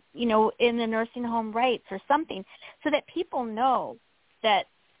home, like, in the nursing home rights or something, so that people know that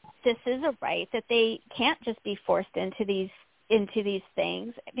this is a right, that they can't just be forced into these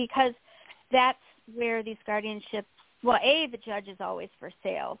things, because that's where these guardianships, the judge is always for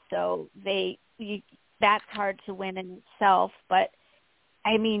sale, so that's hard to win in itself. But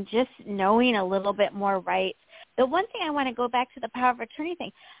I mean, just knowing a little bit more rights. The one thing I want to go back to the power of attorney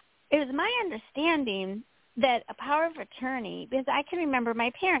thing, it was my understanding that a power of attorney, because I can remember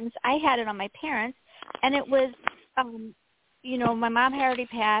my parents, I had it on my parents, and it was, my mom had already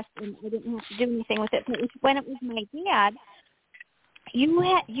passed, and I didn't have to do anything with it. But when it was my dad,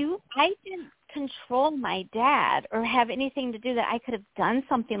 I didn't control my dad or have anything to do that I could have done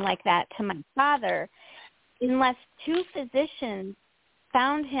something like that to my father unless two physicians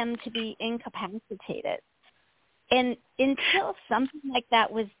found him to be incapacitated. And until something like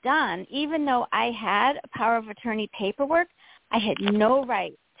that was done, even though I had a power of attorney paperwork, I had no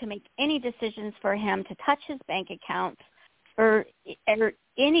right to make any decisions for him, to touch his bank accounts or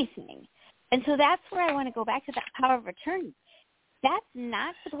anything. And so that's where I want to go back to that power of attorney. That's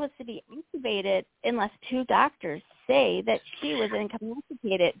not supposed to be activated unless two doctors say that she was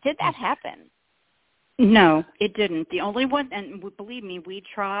incapacitated. Did that happen? No, it didn't. The only one, and believe me, we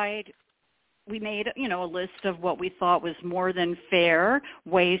tried. We made, a list of what we thought was more than fair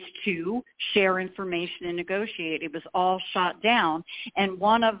ways to share information and negotiate. It was all shot down. And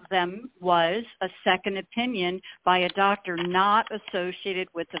one of them was a second opinion by a doctor not associated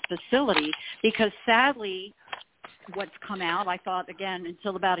with the facility, because sadly, what's come out, I thought, again,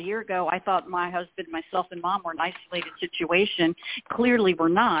 until about a year ago, I thought my husband, myself, and mom were in an isolated situation. Clearly we're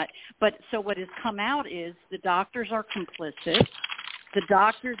not. But so what has come out is the doctors are complicit. The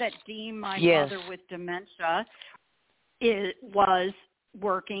doctor that deemed my mother with dementia was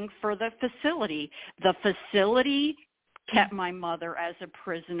working for the facility. The facility kept my mother as a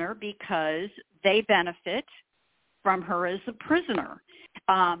prisoner because they benefit from her as a prisoner.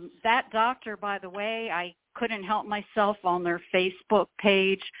 That doctor, by the way, I couldn't help myself on their Facebook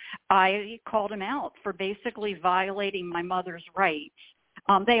page. I called him out for basically violating my mother's rights.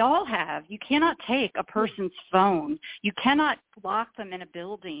 They all have. You cannot take a person's phone. You cannot lock them in a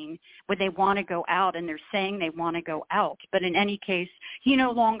building when they want to go out and they're saying they want to go out. But in any case, he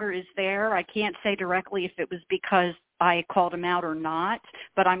no longer is there. I can't say directly if it was because I called him out or not,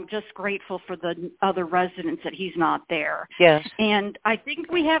 but I'm just grateful for the other residents that he's not there. Yes. And I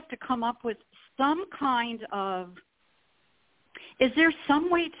think we have to come up with some kind of, is there some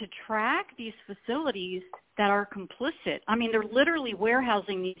way to track these facilities that are complicit? I mean, they're literally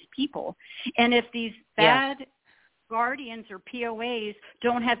warehousing these people. And if these bad guardians or POAs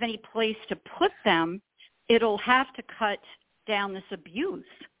don't have any place to put them, it'll have to cut down this abuse.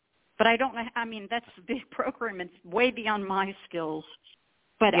 But I don't know. I mean, that's a big program. It's way beyond my skills.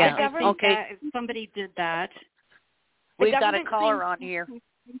 But I think that if somebody did that. We've got a caller on here.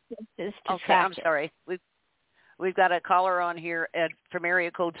 Okay, I'm sorry. We've got a caller on here from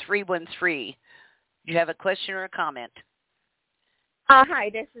area code 313. Do you have a question or a comment?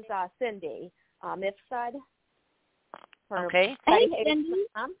 Hi, this is Cindy Mifsud. Okay. Hey, Cindy.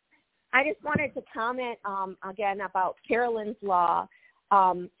 I just wanted to comment again about Carolyn's Law.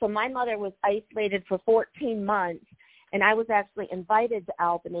 So my mother was isolated for 14 months, and I was actually invited to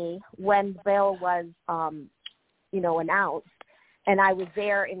Albany when the bill was, announced. And I was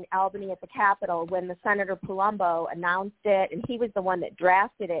there in Albany at the Capitol when the Senator Palumbo announced it, and he was the one that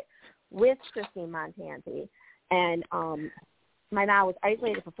drafted it with Christine Montanzi. And my mom was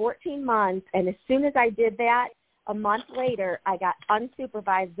isolated for 14 months, and as soon as I did that, a month later, I got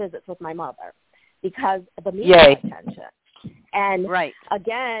unsupervised visits with my mother because of the media attention. And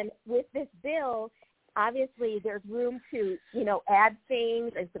again, with this bill, obviously there's room to, add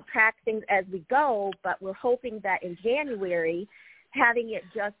things and subtract things as we go, but we're hoping that in January, having it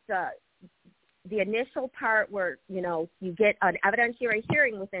just the initial part where, you get an evidentiary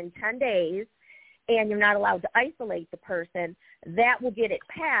hearing within 10 days and you're not allowed to isolate the person, that will get it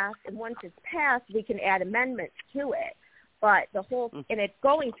passed. And once it's passed, we can add amendments to it. But and it's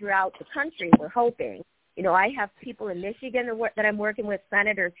going throughout the country, we're hoping. I have people in Michigan that I'm working with,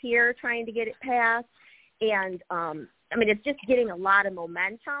 senators here trying to get it passed. And, it's just getting a lot of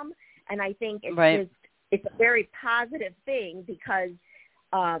momentum. And I think it's a very positive thing because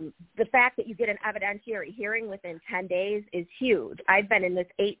the fact that you get an evidentiary hearing within 10 days is huge. I've been in this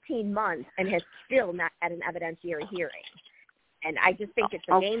 18 months and have still not had an evidentiary hearing. And I just think it's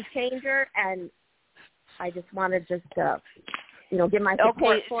a game changer, and I just want to give my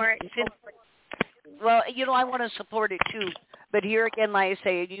support for it. Well, I want to support it too. But here again, like I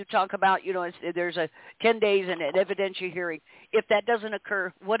say, you talk about, there's a 10 days and an evidentiary hearing. If that doesn't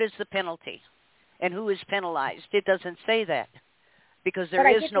occur, what is the penalty? And who is penalized? It doesn't say that because there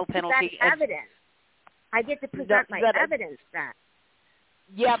is no penalty. Evidence. I get to present my evidence then.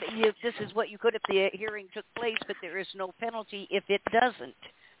 Yeah, but this is what you could if the hearing took place, but there is no penalty if it doesn't.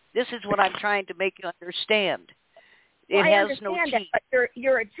 This is what I'm trying to make you understand. Well, it I has understand no teeth. That, but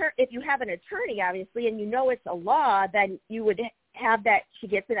if you have an attorney, obviously, and it's a law, then you would have that she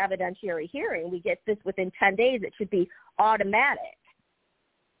gets an evidentiary hearing. We get this within 10 days. It should be automatic.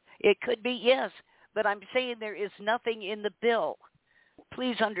 It could be, yes, but I'm saying there is nothing in the bill.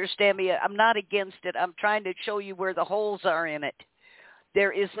 Please understand me. I'm not against it. I'm trying to show you where the holes are in it.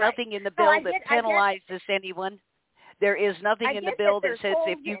 There is nothing in the bill that penalizes anyone. There is nothing in the bill that says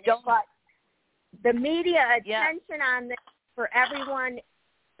if you don't. The media attention on this for everyone,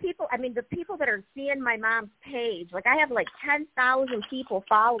 the people that are seeing my mom's page, I have 10,000 people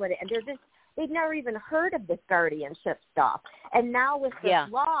following it, and they've never even heard of this guardianship stuff. And now with this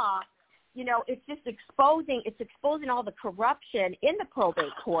law, it's just exposing all the corruption in the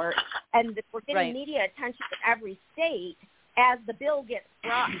probate court, and we're getting media attention in every state. As the bill gets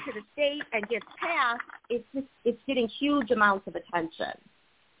brought to the state and gets passed, it's getting huge amounts of attention.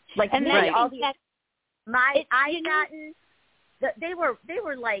 All the they were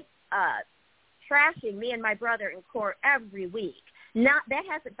trashing me and my brother in court every week. That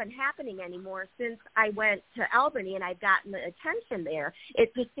hasn't been happening anymore since I went to Albany and I've gotten the attention there.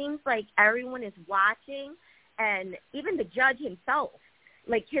 It just seems like everyone is watching, and even the judge himself,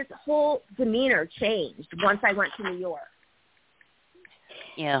 his whole demeanor changed once I went to New York.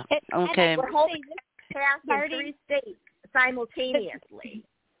 Yeah. Okay. We're hoping to pass in 3 states simultaneously.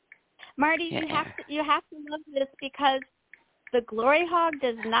 Marty, you have to love this because the glory hog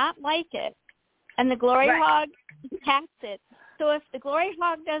does not like it, and the glory hog attacks it. So if the glory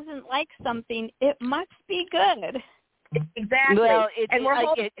hog doesn't like something, it must be good. Exactly. Well, and we're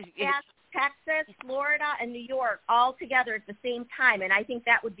hoping to pass Texas, Florida, and New York all together at the same time, and I think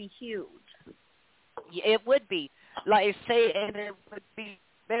that would be huge. It would be. Like I say, and it would be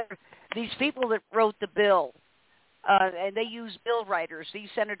better. These people that wrote the bill, and they use bill writers. These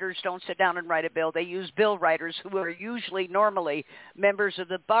senators don't sit down and write a bill. They use bill writers who are usually normally members of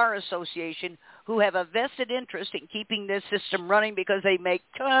the Bar Association who have a vested interest in keeping this system running because they make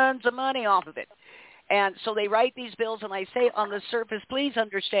tons of money off of it. And so they write these bills, and I say on the surface, please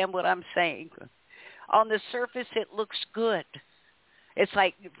understand what I'm saying. On the surface, it looks good. It's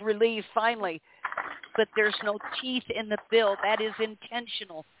like relief finally. But there's no teeth in the bill. That is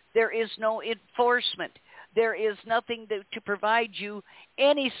intentional. There is no enforcement. There is nothing to provide you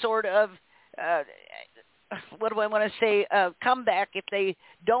any sort of, comeback if they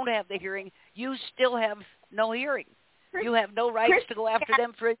don't have the hearing. You still have no hearing. You have no rights to go after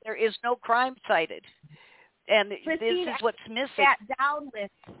them for it. There is no crime cited. And this is what's missing. Sat down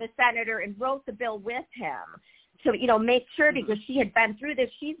with the senator and wrote the bill with him to, make sure, because she had been through this.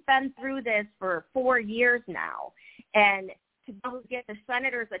 She's been through this for 4 years now. And to get the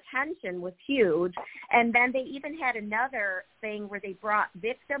senator's attention was huge. And then they even had another thing where they brought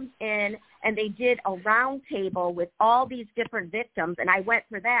victims in and they did a round table with all these different victims. And I went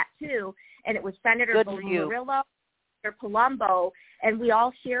for that too. And it was Senator Murillo, Senator Palumbo, and we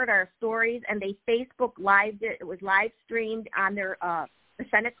all shared our stories, and they Facebook lived it. It was live streamed on their the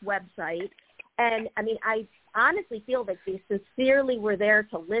Senate's website. And I honestly feel that they sincerely were there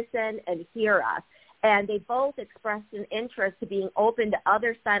to listen and hear us. And they both expressed an interest to being open to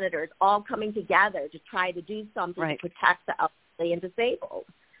other senators all coming together to try to do something to protect the elderly and disabled.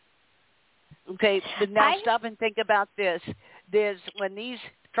 Okay, but now stop and think about this. When these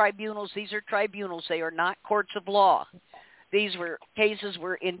are tribunals, they are not courts of law. These were cases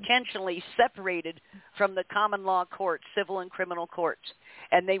were intentionally separated from the common law courts, civil and criminal courts,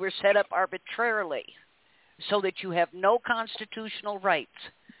 and they were set up arbitrarily so that you have no constitutional rights.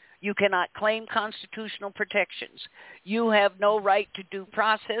 You cannot claim constitutional protections. You have no right to due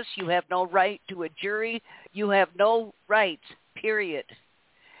process. You have no right to a jury. You have no rights, period.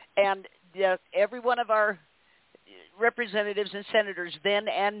 And every one of our representatives and senators then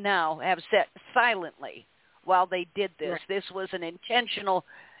and now have sat silently while they did this. Right. This was an intentional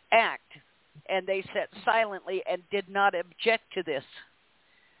act, and they sat silently and did not object to this,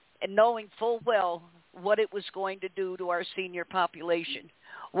 and knowing full well what it was going to do to our senior population,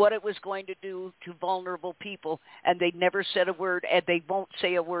 what it was going to do to vulnerable people, and they never said a word, and they won't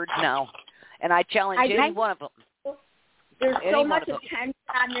say a word now. And I challenge any one of them. There's so much attention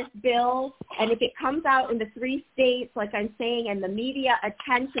on this bill, and if it comes out in the 3 states, like I'm saying, and the media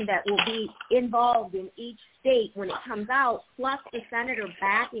attention that will be involved in each state when it comes out, plus the senator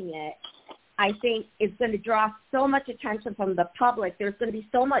backing it, I think it's going to draw so much attention from the public. There's going to be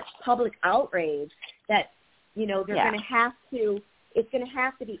so much public outrage that, they're going to have to, it's going to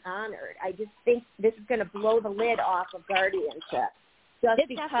have to be honored. I just think this is going to blow the lid off of guardianship just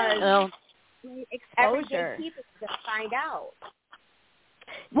because everyday people are going to find out.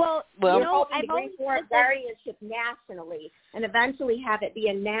 Well, I've bring forward guardianship nationally and eventually have it be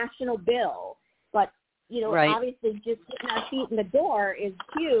a national bill. But, obviously just getting our feet in the door is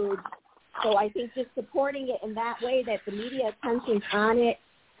huge. So I think just supporting it in that way, that the media attention's on it,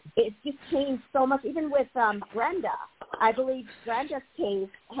 it's just changed so much. Even with Brenda, I believe Brenda's case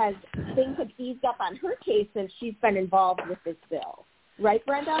things have eased up on her case since she's been involved with this bill. Right,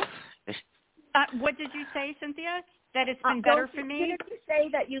 Brenda? What did you say, Cynthia? That it's been better for me? Didn't you say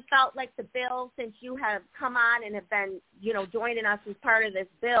that you felt like the bill, since you have come on and have been, joining us as part of this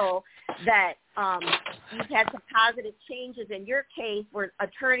bill, that you've had some positive changes in your case where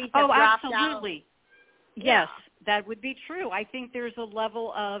attorneys have dropped out? Oh, absolutely. Yes, that would be true. I think there's a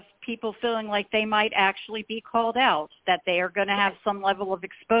level of people feeling like they might actually be called out, that they are going to have some level of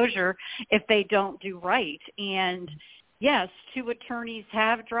exposure if they don't do right. And, yes, 2 attorneys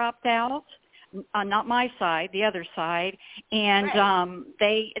have dropped out. Not my side, the other side, and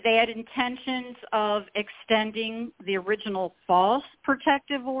they had intentions of extending the original false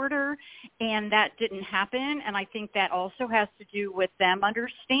protective order, and that didn't happen. And I think that also has to do with them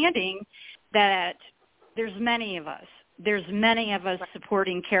understanding that there's many of us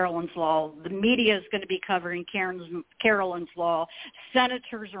supporting Carolyn's Law. The media is going to be covering Carolyn's Law.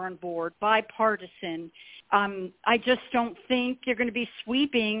 Senators are on board, bipartisan. I just don't think you're going to be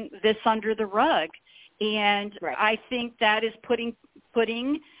sweeping this under the rug. And I think that is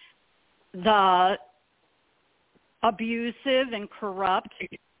putting the abusive and corrupt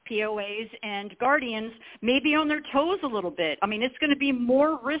POAs and guardians maybe on their toes a little bit. I mean, it's going to be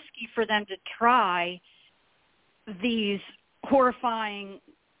more risky for them to try these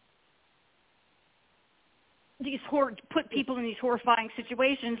put people in these horrifying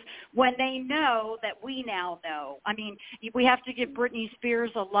situations when they know that we now know. I mean, we have to give Britney Spears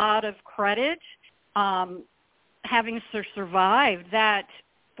a lot of credit, having survived that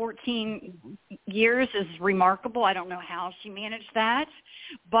 14 years is remarkable. I don't know how she managed that,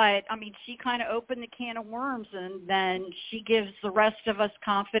 but I mean, she kind of opened the can of worms, and then she gives the rest of us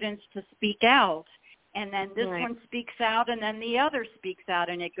confidence to speak out. And then this one speaks out, and then the other speaks out,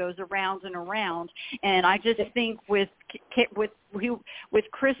 and it goes around and around. And I just think with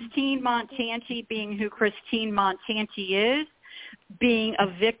Christine Montanti being who Christine Montanti is, being a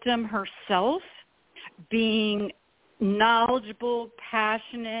victim herself, being knowledgeable,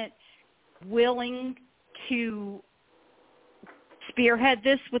 passionate, willing to spearhead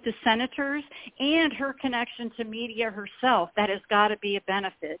this with the senators, and her connection to media herself, that has got to be a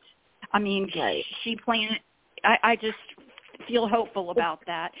benefit. I mean, she planned. I just feel hopeful about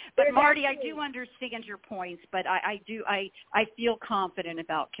that. But Marty, I do understand your points, but I feel confident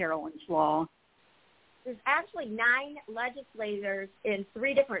about Carolyn's Law. There's actually 9 legislators in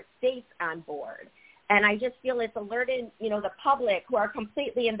 3 different states on board, and I just feel it's alerting, the public who are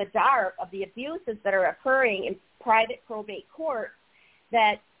completely in the dark of the abuses that are occurring in private probate courts,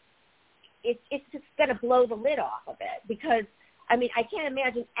 that it's just going to blow the lid off of it, because I mean, I can't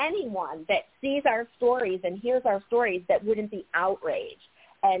imagine anyone that sees our stories and hears our stories that wouldn't be outraged.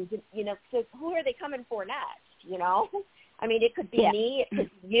 And, so who are they coming for next, I mean, it could be me, it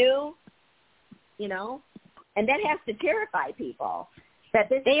could be you, and that has to terrify people that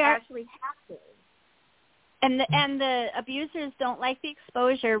this is actually happening. And the abusers don't like the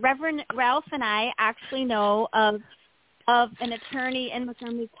exposure. Reverend Ralph and I actually know of an attorney in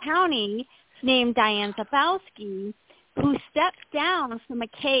Montgomery County named Diane Zabowski, who stepped down from a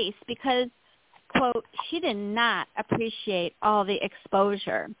case because, quote, she did not appreciate all the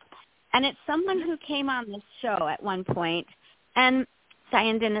exposure. And it's someone who came on this show at one point, and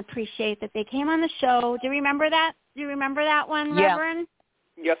Diane didn't appreciate that they came on the show. Do you remember that? Do you remember that one, Yeah. Reverend?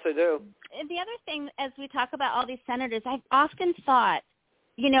 Yes, I do. And the other thing, as we talk about all these senators, I've often thought,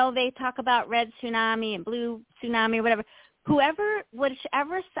 you know, they talk about red tsunami and blue tsunami or whatever.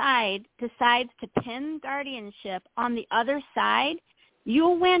 Whichever side decides to pin guardianship on the other side,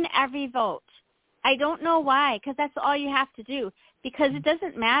 you'll win every vote. I don't know why, because that's all you have to do. Because it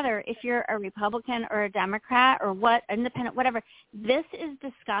doesn't matter if you're a Republican or a Democrat or what, independent, whatever. This is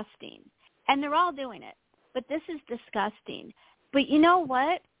disgusting. And they're all doing it. But this is disgusting. But you know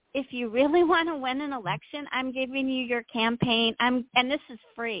what? If you really want to win an election, I'm giving you your campaign. And this is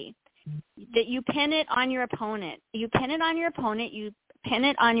free. That you pin it on your opponent. You pin it on your opponent. You pin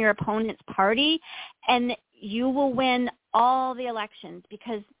it on your opponent's party, and you will win all the elections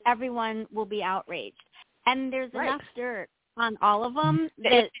because everyone will be outraged. And there's enough dirt on all of them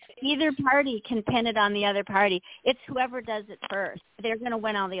that either party can pin it on the other party. It's whoever does it first. They're going to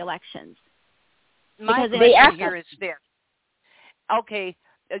win all the elections. My question here is this. Okay,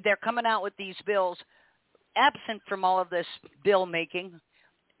 they're coming out with these bills. Absent from all of this bill making,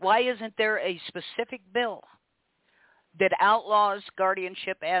 why isn't there a specific bill that outlaws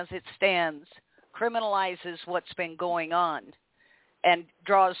guardianship as it stands, criminalizes what's been going on, and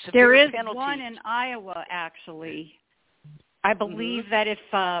draws severe penalties? There is one in Iowa, actually. I believe that if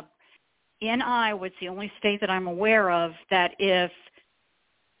in Iowa, it's the only state that I'm aware of, that if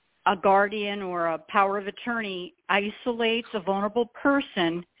a guardian or a power of attorney isolates a vulnerable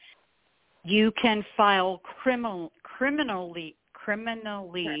person, you can file criminally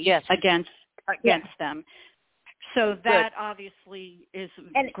yes. against them. So that obviously is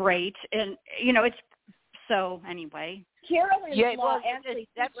great. And, you know, it's so anyway. Carolyn's law actually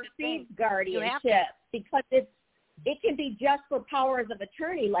supersedes guardianship because it can be just for powers of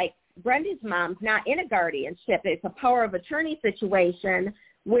attorney. Like Brenda's mom's not in a guardianship. It's a power of attorney situation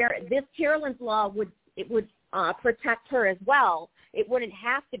where this Carolyn's law would protect her as well. It wouldn't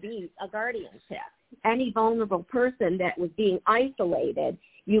have to be a guardianship. Any vulnerable person that was being isolated,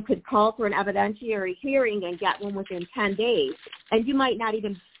 you could call for an evidentiary hearing and get one within 10 days. And you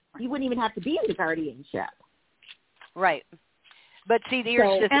wouldn't even have to be in the guardianship. Right. But see,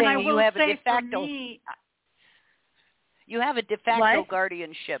 here's the thing. You have a de facto. You have a de facto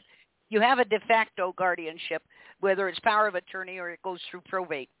guardianship. You have a de facto guardianship, whether it's power of attorney or it goes through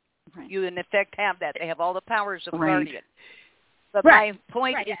probate. Right. You, in effect, have that. They have all the powers of guardian. But my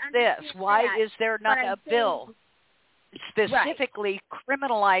point is this. Why is there not a bill specifically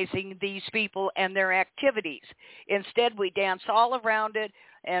criminalizing these people and their activities? Instead, we dance all around it,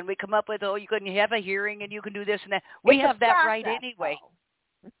 and we come up with, you can have a hearing, and you can do this and that. We have that right anyway.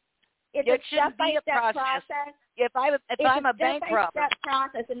 It shouldn't be a process. If I'm a bank robber.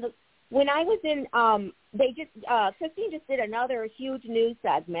 Process. And when I was in, Christine just did another huge news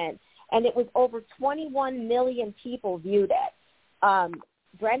segment, and it was over 21 million people viewed it.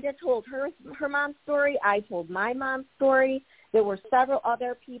 Brenda told her mom's story. I told my mom's story. There were several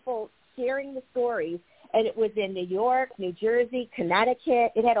other people sharing the stories, and it was in New York, New Jersey,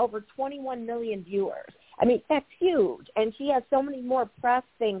 Connecticut. It had over 21 million viewers. I mean, that's huge. And she has so many more press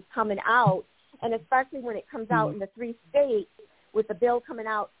things coming out, and especially when it comes out in the 3 states with the bill coming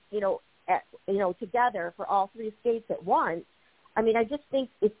out, together for all 3 states at once. I mean, I just think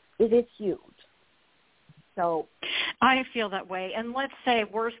it is huge. So I feel that way. And let's say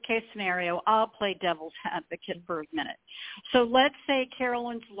worst case scenario, I'll play devil's advocate for a minute. So let's say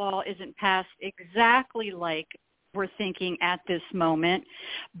Carolyn's law isn't passed exactly like we're thinking at this moment,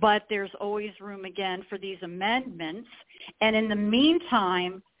 but there's always room again for these amendments. And in the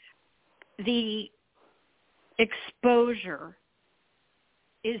meantime, the exposure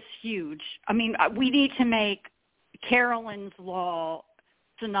is huge. I mean, we need to make Carolyn's law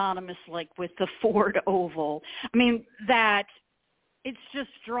synonymous like with the Ford Oval. I mean, that it's just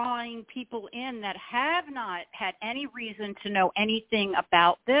drawing people in that have not had any reason to know anything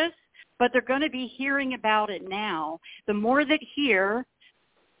about this, but they're going to be hearing about it now. The more that hear,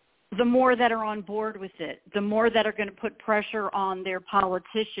 the more that are on board with it, the more that are going to put pressure on their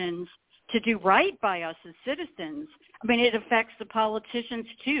politicians to do right by us as citizens. I mean, it affects the politicians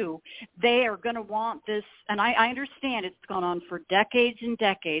too. They are going to want this, and I understand it's gone on for decades and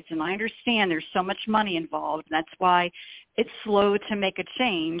decades, and I understand there's so much money involved, and that's why it's slow to make a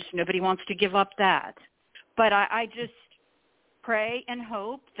change. Nobody wants to give up that. But I just pray and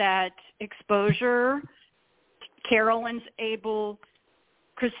hope that exposure, Carolyn's able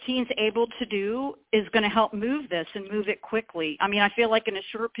Christine's able to do is going to help move this and move it quickly. I mean, I feel like in a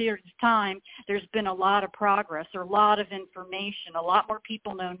short period of time, there's been a lot of progress, or a lot of information. A lot more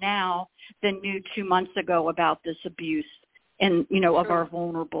people know now than knew 2 months ago about this abuse and, of our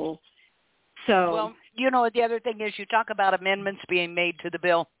vulnerable. So, well, the other thing is, you talk about amendments being made to the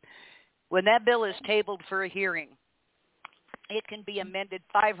bill. When that bill is tabled for a hearing, it can be amended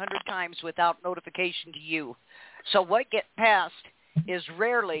 500 times without notification to you. So what gets passed is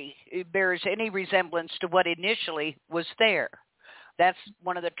rarely bears any resemblance to what initially was there. That's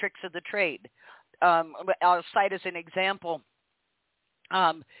one of the tricks of the trade. I'll cite as an example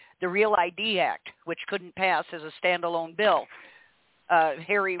the Real ID Act, which couldn't pass as a standalone bill.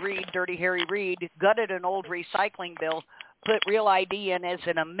 Harry Reid, Dirty Harry Reid, gutted an old recycling bill, put Real ID in as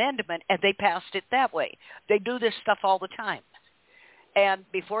an amendment, and they passed it that way. They do this stuff all the time. And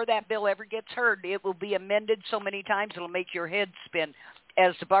before that bill ever gets heard, it will be amended so many times it'll make your head spin.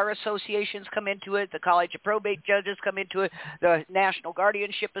 As the bar associations come into it, the College of Probate Judges come into it, the National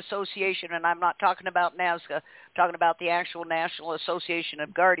Guardianship Association, and I'm not talking about NASCA, I'm talking about the actual National Association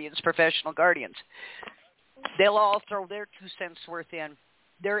of Guardians, Professional Guardians. They'll all throw their 2 cents worth in.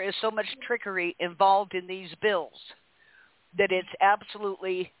 There is so much trickery involved in these bills that it's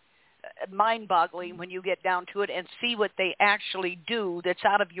absolutely mind-boggling when you get down to it and see what they actually do that's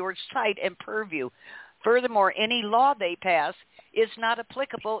out of your sight and purview. Furthermore, any law they pass is not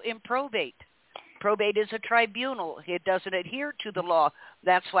applicable in probate. Probate is a tribunal. It doesn't adhere to the law.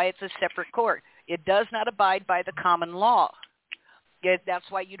 That's why it's a separate court. It does not abide by the common law. That's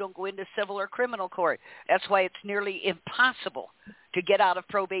why you don't go into civil or criminal court. That's why it's nearly impossible to get out of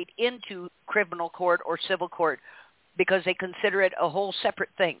probate into criminal court or civil court, because they consider it a whole separate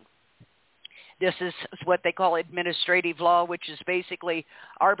thing. This is what they call administrative law, which is basically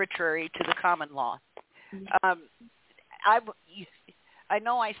arbitrary to the common law. I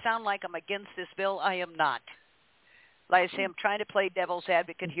know I sound like I'm against this bill. I am not. Like I say, I'm trying to play devil's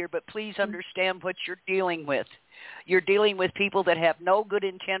advocate here, but please understand what you're dealing with. You're dealing with people that have no good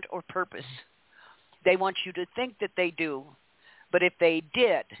intent or purpose. They want you to think that they do, but if they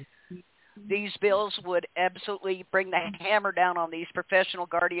did, these bills would absolutely bring the hammer down on these professional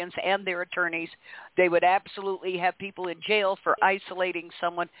guardians and their attorneys. They would absolutely have people in jail for isolating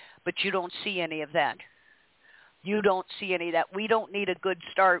someone, but you don't see any of that. You don't see any of that. We don't need a good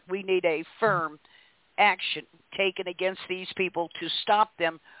start. We need a firm action taken against these people to stop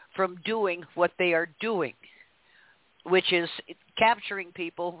them from doing what they are doing, which is capturing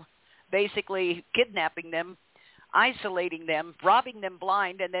people, basically kidnapping them, isolating them, robbing them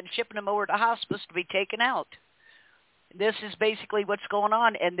blind, and then shipping them over to hospice to be taken out. This is basically what's going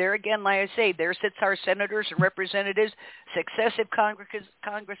on. And there again, like I say, there sits our senators and representatives, successive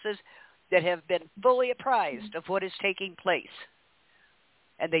congresses that have been fully apprised of what is taking place,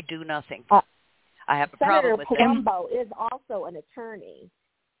 and they do nothing. I have a problem with that. Senator Palumbo is also an attorney,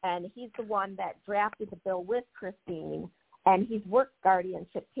 and he's the one that drafted the bill with Christine, and he's worked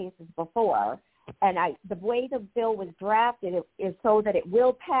guardianship cases before. And the way the bill was drafted is so that it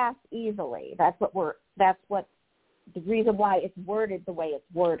will pass easily. That's the reason why it's worded the way it's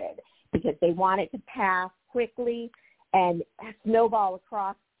worded, because they want it to pass quickly and snowball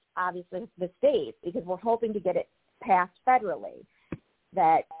across, obviously, the states, because we're hoping to get it passed federally.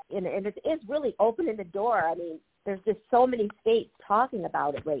 And it is really opening the door. I mean, there's just so many states talking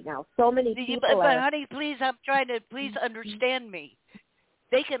about it right now. So many people. But honey, please, please understand me.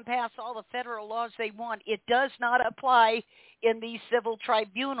 They can pass all the federal laws they want. It does not apply in these civil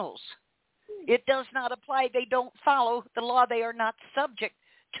tribunals. It does not apply. They don't follow the law. They are not subject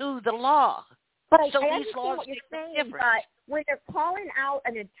to the law. But so I these understand laws what you're saying, different. but when they're calling out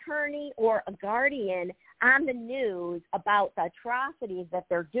an attorney or a guardian on the news about the atrocities that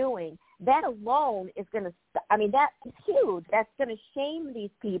they're doing, that alone is going to, that's huge. That's going to shame these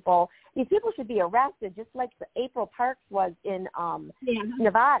people. These people should be arrested, just like the April Parks was in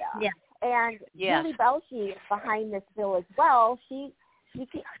Nevada. Yeah. And Julie Belshey is behind this bill as well. She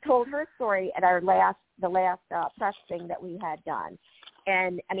told her story at the last press thing that we had done.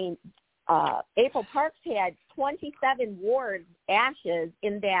 And, April Parks had 27 ward ashes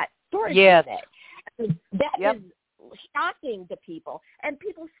in that storage unit. That is shocking to people, and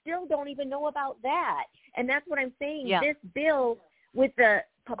people still don't even know about that. And that's what I'm saying. Yeah. This bill, with the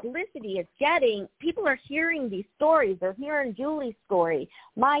publicity it's getting, people are hearing these stories. They're hearing Julie's story,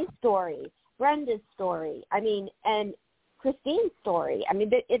 my story, Brenda's story, and Christine's story.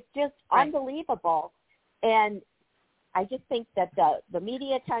 It's just unbelievable. And I just think that the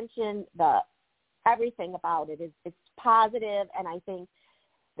media attention, everything about it is positive, and I think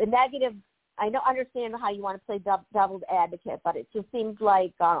the negative, understand how you want to play devil's advocate, but it just seems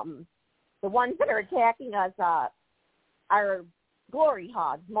like the ones that are attacking us are glory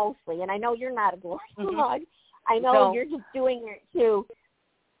hogs mostly. And I know you're not a glory hog. I know you're just doing it to,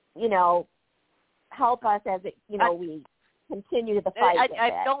 help us as we continue the fight.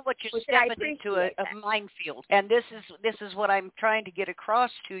 I know what you're stepping into a minefield, and this is what I'm trying to get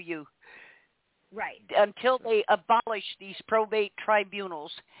across to you. Right. Until they abolish these probate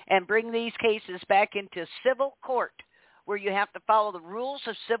tribunals and bring these cases back into civil court, where you have to follow the rules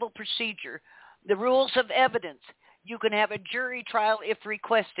of civil procedure, the rules of evidence. You can have a jury trial if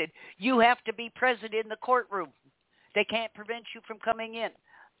requested. You have to be present in the courtroom. They can't prevent you from coming in.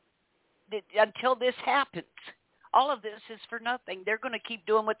 Until this happens, all of this is for nothing. They're going to keep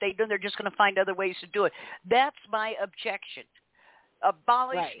doing what they do. They're just going to find other ways to do it. That's my objection.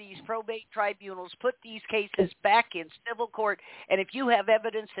 Abolish these probate tribunals. Put these cases back in civil court. And if you have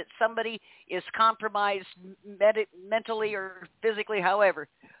evidence that somebody is compromised mentally or physically, however,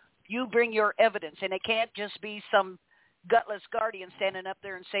 you bring your evidence. And it can't just be some gutless guardian standing up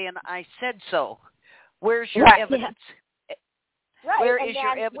there and saying, I said so. Where's your evidence? Right. Where is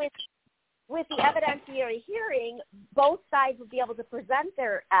your evidence? With the evidentiary hearing, both sides will be able to present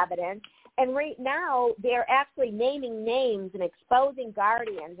their evidence. And right now, they're actually naming names and exposing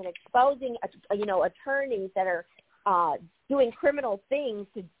guardians and exposing, attorneys that are doing criminal things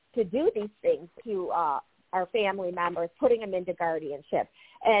to do these things to our family members, putting them into guardianship.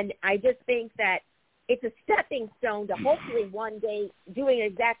 And I just think that it's a stepping stone to hopefully one day doing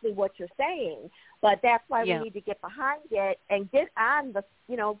exactly what you're saying. But that's why we need to get behind it and get on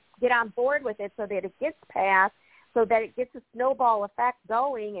get on board with it so that it gets passed, so that it gets a snowball effect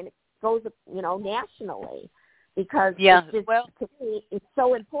going and it goes, nationally, because it's just, to me, it's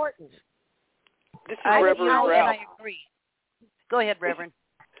so important. This is Reverend Ralph. And I agree. Go ahead, Reverend.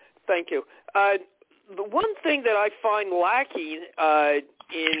 Thank you. The one thing that I find lacking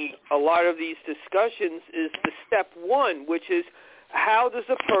in a lot of these discussions is the step one, which is how does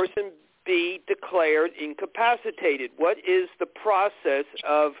a person be declared incapacitated? What is the process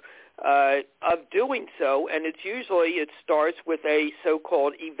of doing so? And it starts with a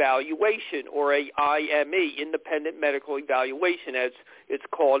so-called evaluation, or a IME, independent medical evaluation, as it's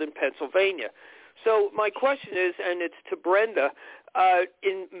called in Pennsylvania. So my question is, and it's to Brenda,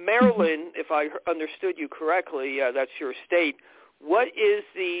 in Maryland, if I understood you correctly, that's your state, what is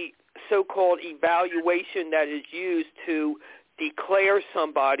the so-called evaluation that is used to declare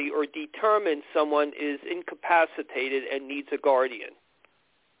somebody or determine someone is incapacitated and needs a guardian?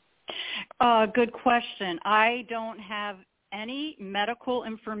 Good question. I don't have any medical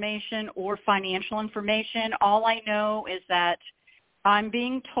information or financial information. All I know is that I'm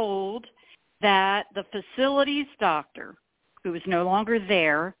being told that the facility's doctor, who is no longer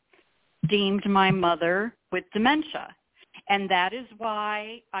there, deemed my mother with dementia. And that is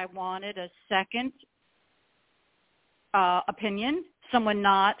why I wanted a second opinion, someone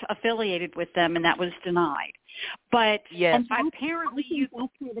not affiliated with them, and that was denied. But apparently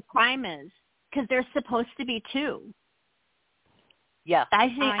that's where the crime is, because there's supposed to be two. Yeah, I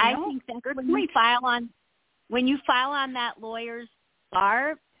think that's when you file on that lawyer's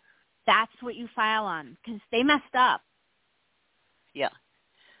bar, that's what you file on, because they messed up. Yeah.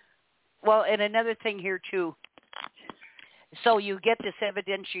 Well, and another thing here too. So you get this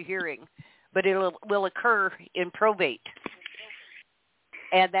evidentiary hearing, but it will occur in probate.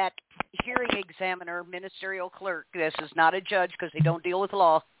 And that hearing examiner, ministerial clerk, this is not a judge because they don't deal with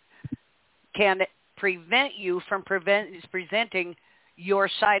law, can prevent you from presenting your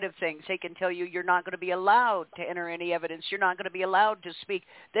side of things. They can tell you you're not going to be allowed to enter any evidence. You're not going to be allowed to speak.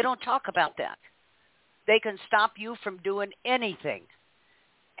 They don't talk about that. They can stop you from doing anything.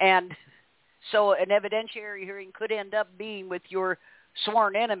 And so an evidentiary hearing could end up being with your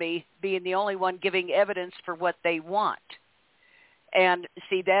sworn enemy being the only one giving evidence for what they want. And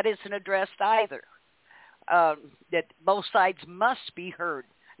see, that isn't addressed either. That both sides must be heard,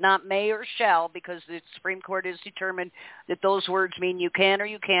 not may or shall, because the Supreme Court has determined that those words mean you can or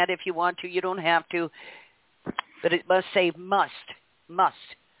you can't. If you want to, you don't have to. But it must say must.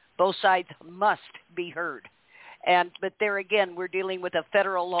 Both sides must be heard. But there again, we're dealing with a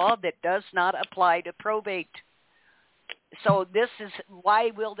federal law that does not apply to probate. So this is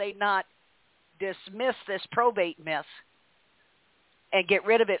why will they not dismiss this probate mess and get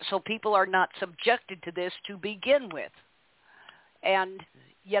rid of it so people are not subjected to this to begin with? And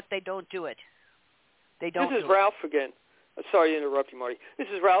yet they don't do it. They don't. This is Ralph again. Sorry to interrupt you, Marty. This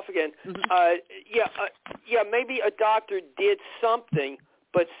is Ralph again. Mm-hmm. Maybe a doctor did something,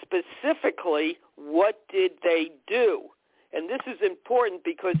 but specifically, what did they do? And this is important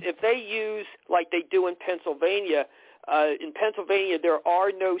because if they use, like they do in Pennsylvania there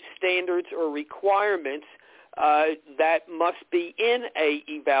are no standards or requirements that must be in a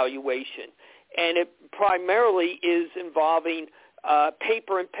evaluation. And it primarily is involving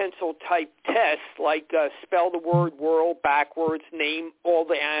paper and pencil type tests like spell the word world backwards, name all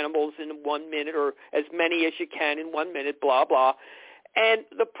the animals in 1 minute or as many as you can in 1 minute, blah, blah. And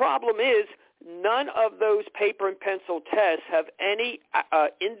the problem is none of those paper and pencil tests have any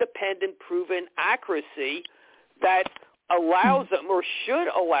independent proven accuracy that allows them or should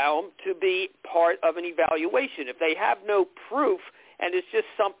allow them to be part of an evaluation. If they have no proof and it's just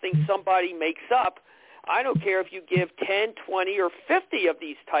something somebody makes up, I don't care if you give 10, 20, or 50 of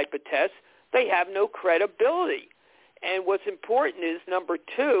these type of tests, they have no credibility. And what's important is number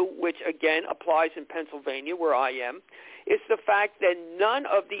two, which again applies in Pennsylvania where I am, is the fact that none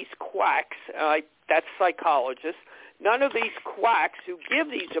of these quacks, that's psychologists, none of these quacks who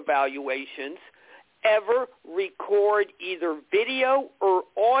give these evaluations ever record either video or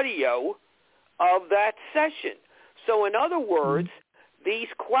audio of that session. So in other words, these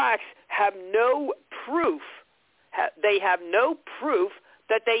quacks have no proof. They have no proof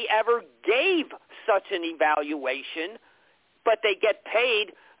that they ever gave such an evaluation, but they get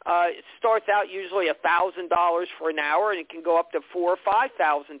paid. It starts out usually $1,000 for an hour, and it can go up to $4,000 or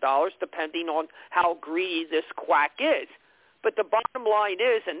 $5,000 depending on how greedy this quack is. But the bottom line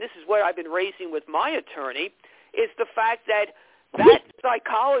is, and this is what I've been raising with my attorney, is the fact that that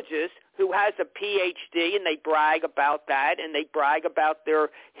psychologist who has a PhD, and they brag about that, and they brag about their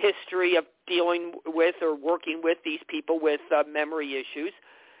history of dealing with or working with these people with memory issues,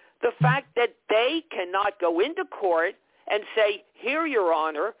 the fact that they cannot go into court and say, here, Your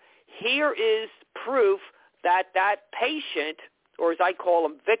Honor, here is proof that that patient, or as I call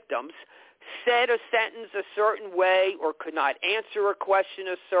them, victims, said a sentence a certain way or could not answer a question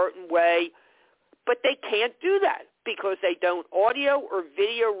a certain way, but they can't do that because they don't audio or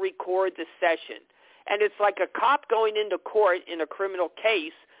video record the session. And it's like a cop going into court in a criminal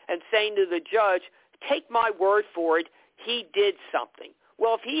case and saying to the judge, take my word for it, he did something.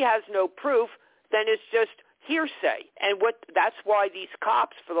 Well, if he has no proof, then it's just hearsay. And that's why these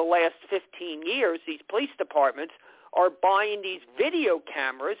cops for the last 15 years, these police departments, are buying these video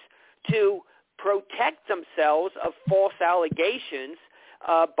cameras to protect themselves of false allegations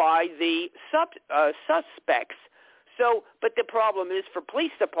by the suspects. So, but the problem is for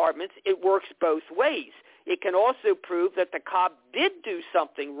police departments, it works both ways. It can also prove that the cop did do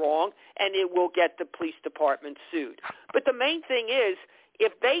something wrong, and it will get the police department sued. But the main thing is,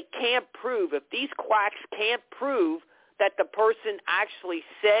 if they can't prove, if these quacks can't prove that the person actually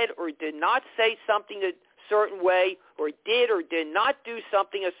said or did not say something a certain way or did not do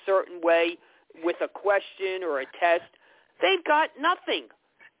something a certain way with a question or a test, they've got nothing.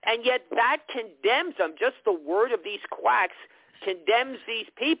 And yet that condemns them. Just the word of these quacks condemns these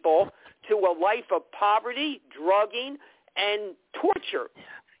people to a life of poverty, drugging, and torture.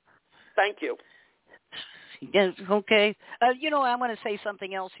 Thank you. Yes, okay. I want to say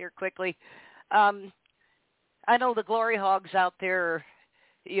something else here quickly. I know the glory hogs out there,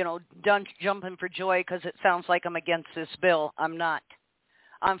 done jumping for joy because it sounds like I'm against this bill. I'm not.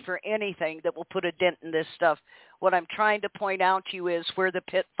 I'm for anything that will put a dent in this stuff. What I'm trying to point out to you is where the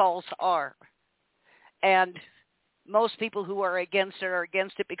pitfalls are. And most people who are against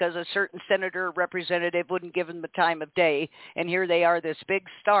it because a certain senator or representative wouldn't give them the time of day. And here they are, this big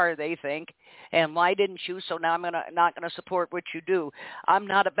star, they think. And why didn't you? So now I'm not going to support what you do. I'm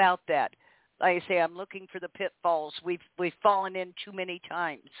not about that. Like I say, I'm looking for the pitfalls. We've fallen in too many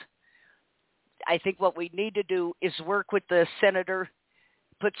times. I think what we need to do is work with the senator,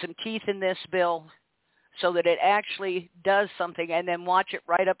 put some teeth in this bill so that it actually does something, and then watch it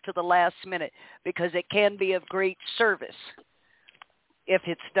right up to the last minute, because it can be of great service if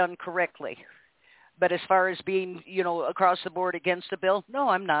it's done correctly. But as far as being, across the board against the bill, no,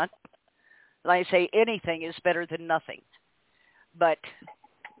 I'm not. Like I say, anything is better than nothing. But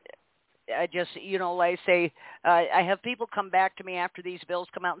I just, like I say, I have people come back to me after these bills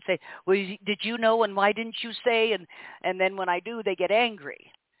come out and say, well, did you know, and why didn't you say? And then when I do, they get angry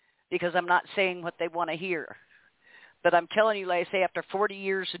because I'm not saying what they want to hear. But I'm telling you, like I say, after 40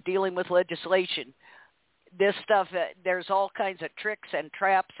 years of dealing with legislation, this stuff, there's all kinds of tricks and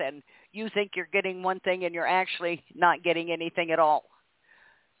traps, and you think you're getting one thing and you're actually not getting anything at all.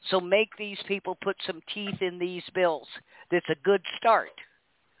 So make these people put some teeth in these bills. That's a good start.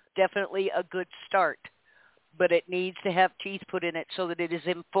 Definitely a good start. But it needs to have teeth put in it so that it is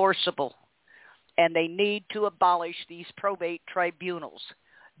enforceable. And they need to abolish these probate tribunals.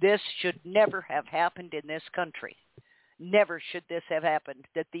 This should never have happened in this country. Never should this have happened,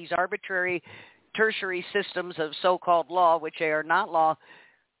 that these arbitrary tertiary systems of so-called law, which they are not law,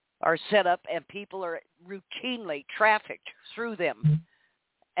 are set up and people are routinely trafficked through them.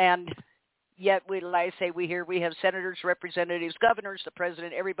 And yet, we have senators, representatives, governors, the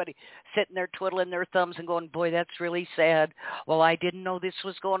president, everybody sitting there twiddling their thumbs and going, boy, that's really sad. Well, I didn't know this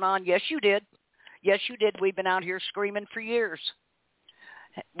was going on. Yes, you did. Yes, you did. We've been out here screaming for years.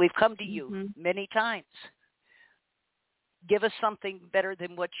 We've come to you many times. Give us something better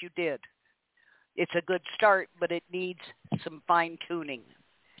than what you did. It's a good start, but it needs some fine-tuning.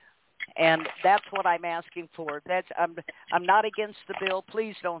 And that's what I'm asking for. I'm not against the bill.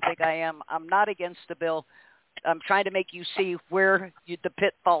 Please don't think I am. I'm not against the bill. I'm trying to make you see where the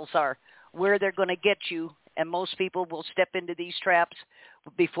pitfalls are, where they're going to get you, and most people will step into these traps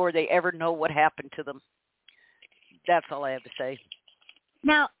before they ever know what happened to them. That's all I have to say.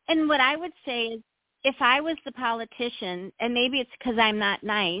 Now, and what I would say is, if I was the politician, and maybe it's because I'm not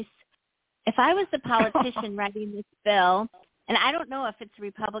nice, if I was the politician writing this bill, and I don't know if it's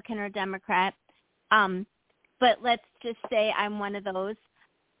Republican or Democrat, but let's just say I'm one of those,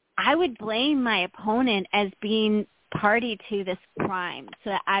 I would blame my opponent as being party to this crime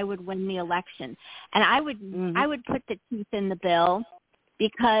so that I would win the election. And I would put the teeth in the bill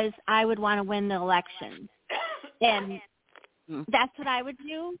because I would want to win the election. And that's what I would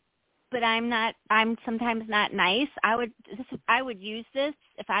do. But I'm sometimes not nice. I would use this,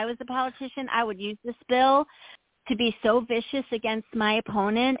 if I was a politician, I would use this bill to be so vicious against my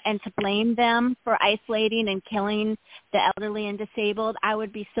opponent and to blame them for isolating and killing the elderly and disabled. I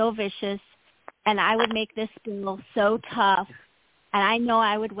would be so vicious, and I would make this bill so tough, and I know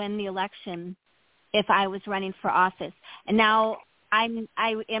I would win the election if I was running for office. And now I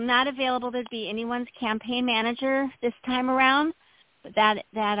am not available to be anyone's campaign manager this time around, but that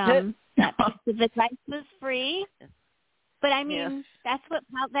piece of advice was free. But I mean, that's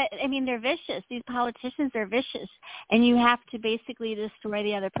they're vicious. These politicians are vicious, and you have to basically destroy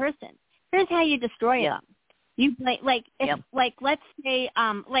the other person. Here's how you destroy them. You let's say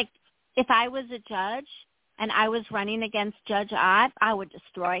if I was a judge and I was running against Judge Ott, I would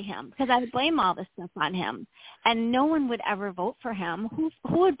destroy him because I would blame all this stuff on him, and no one would ever vote for him.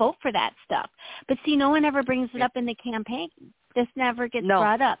 Who would vote for that stuff? But see, no one ever brings it up in the campaign. This never gets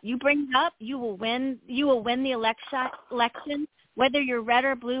brought up. You bring it up, you will win. You will win the election, whether you're red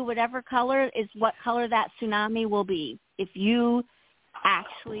or blue, whatever color is what color that tsunami will be. If you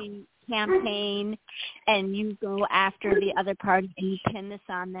actually campaign and you go after the other party and you pin this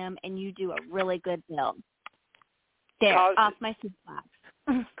on them and you do a really good bill. There, off my soapbox.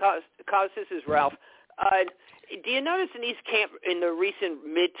 Cause this is Ralph. Do you notice in the recent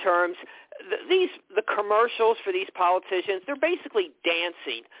midterms, the commercials for these politicians, they're basically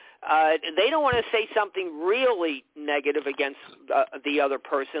dancing. They don't want to say something really negative against the other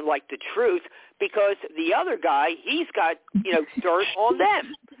person, like the truth, because the other guy, he's got dirt on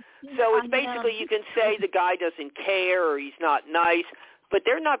them. So it's basically, you can say the guy doesn't care or he's not nice, but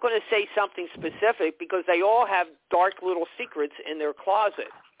they're not going to say something specific because they all have dark little secrets in their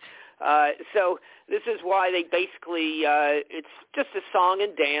closet. So this is why they basically, it's just a song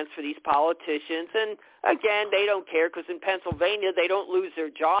and dance for these politicians. And again, they don't care because in Pennsylvania, they don't lose their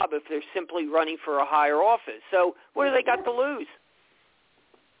job if they're simply running for a higher office. So what do they got to lose?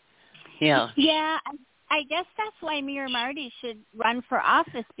 Yeah. Yeah, I guess that's why me or Marty should run for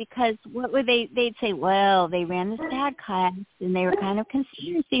office, because what would they'd say, well, they ran this bad class and they were kind of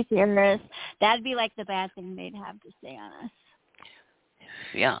conspiracy theorists. That'd be like the bad thing they'd have to say on us.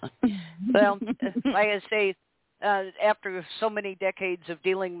 Yeah. Well, like I say, after so many decades of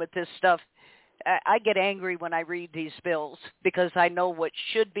dealing with this stuff, I get angry when I read these bills because I know what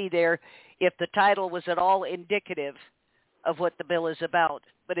should be there if the title was at all indicative of what the bill is about.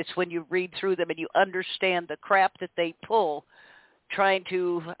 But it's when you read through them and you understand the crap that they pull trying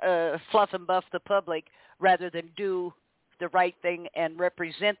to fluff and buff the public rather than do the right thing and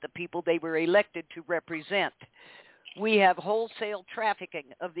represent the people they were elected to represent. We have wholesale trafficking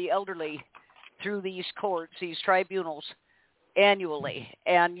of the elderly through these courts, these tribunals, annually.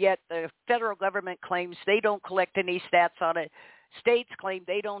 And yet the federal government claims they don't collect any stats on it. States claim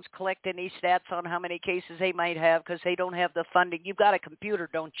they don't collect any stats on how many cases they might have because they don't have the funding. You've got a computer,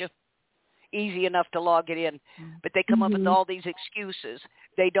 don't you? Easy enough to log it in. But they come up with all these excuses.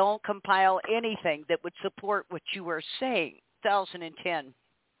 They don't compile anything that would support what you are saying. 2010.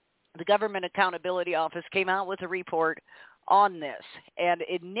 The Government Accountability Office came out with a report on this. And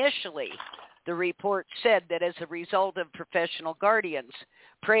initially, the report said that as a result of professional guardians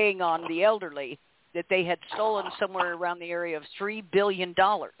preying on the elderly, that they had stolen somewhere around the area of $3 billion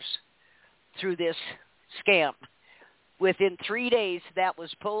through this scam. Within 3 days, that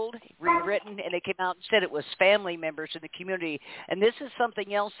was pulled, rewritten, and it came out and said it was family members in the community. And this is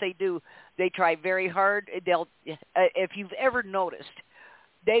something else they do. They try very hard. They'll, if you've ever noticed,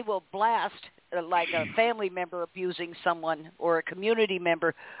 they will blast like a family member abusing someone or a community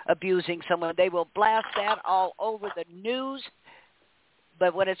member abusing someone. They will blast that all over the news.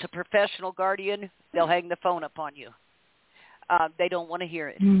 But when it's a professional guardian, they'll hang the phone up on you. They don't want to hear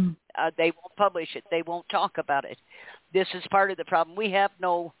it. They won't publish it. They won't talk about it. This is part of the problem. We have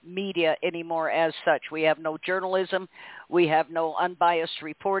no media anymore as such. We have no journalism. We have no unbiased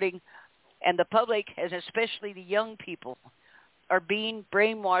reporting. And the public, and especially the young people, are being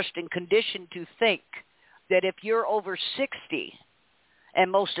brainwashed and conditioned to think that if you're over 60, and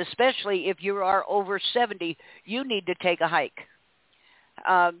most especially if you are over 70, you need to take a hike.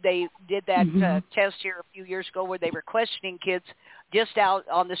 They did that test here a few years ago where they were questioning kids just out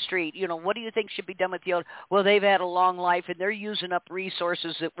on the street. You know, what do you think should be done with the old? Well, they've had a long life, and they're using up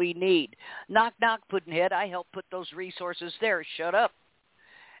resources that we need. Knock, knock, Puddinhead. I helped put those resources there. Shut up.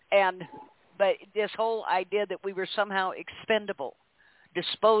 But this whole idea that we were somehow expendable,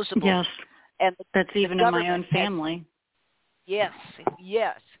 disposable. Yes, and that's even in my own family. Yes.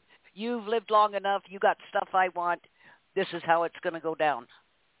 You've lived long enough. You got stuff I want. This is how it's going to go down.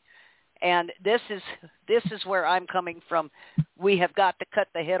 And this is where I'm coming from. We have got to cut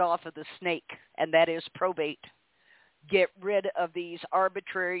the head off of the snake, and that is probate. Get rid of these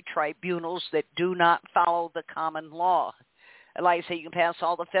arbitrary tribunals that do not follow the common law. Like I say, you can pass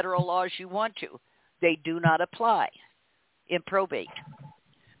all the federal laws you want to. They do not apply in probate.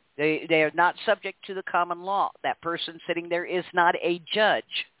 They are not subject to the common law. That person sitting there is not a judge.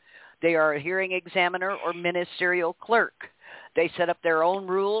 They are a hearing examiner or ministerial clerk. They set up their own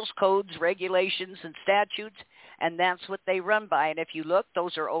rules, codes, regulations, and statutes, and that's what they run by. And if you look,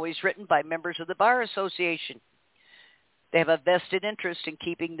 those are always written by members of the Bar Association. They have a vested interest in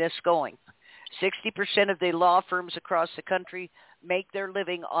keeping this going. 60% of the law firms across the country make their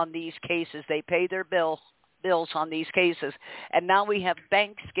living on these cases. They pay their bills on these cases. And now we have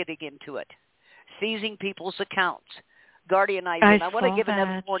banks getting into it, seizing people's accounts, guardianizing. I want to give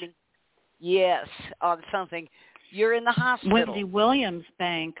another warning. Yes, on something. You're in the hospital. Wendy Williams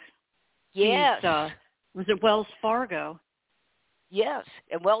Bank. Yes. Was it Wells Fargo? Yes,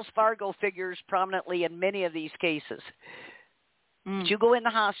 and Wells Fargo figures prominently in many of these cases. You go in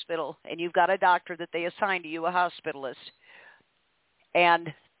the hospital, and you've got a doctor that they assign to you, a hospitalist.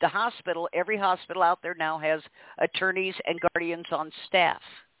 And the hospital, every hospital out there now has attorneys and guardians on staff.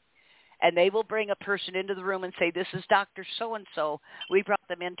 And they will bring a person into the room and say, this is Dr. So-and-so. We brought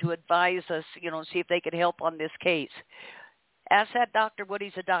them in to advise us, see if they could help on this case. Ask that doctor what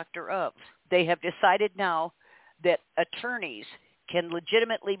he's a doctor of. They have decided now that attorneys can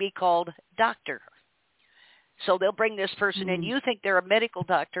legitimately be called doctor. So they'll bring this person in. You think they're a medical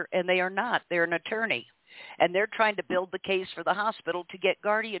doctor, and they are not. They're an attorney. And they're trying to build the case for the hospital to get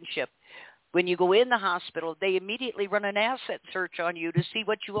guardianship. When you go in the hospital, they immediately run an asset search on you to see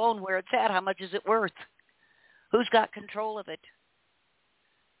what you own, where it's at, how much is it worth, who's got control of it.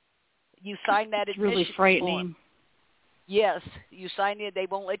 You sign that admission really frightening. form. Yes, you sign it. They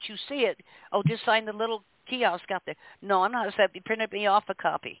won't let you see it. Oh, just sign the little kiosk out there. No, I'm not saying print me off a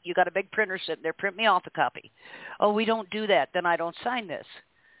copy. You got a big printer sitting there. Print me off a copy. Oh, we don't do that. Then I don't sign this.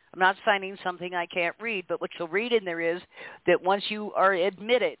 I'm not signing something I can't read, but what you'll read in there is that once you are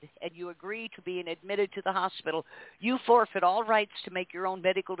admitted and you agree to being admitted to the hospital, you forfeit all rights to make your own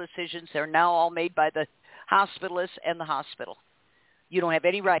medical decisions. They're now all made by the hospitalist and the hospital. You don't have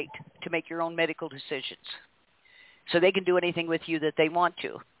any right to make your own medical decisions. So they can do anything with you that they want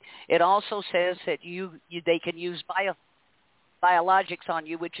to. It also says that they can use biologics on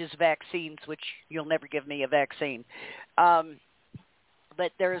you, which is vaccines, which you'll never give me a vaccine.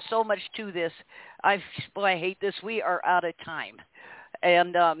 But there is so much to this. I hate this. We are out of time.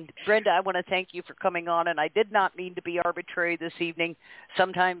 And Brenda, I want to thank you for coming on. And I did not mean to be arbitrary this evening.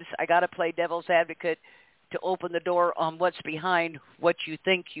 Sometimes I got to play devil's advocate to open the door on what's behind what you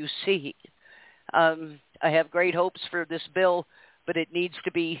think you see. I have great hopes for this bill, but it needs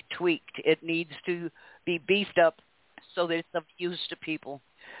to be tweaked. It needs to be beefed up so that it's of use to people.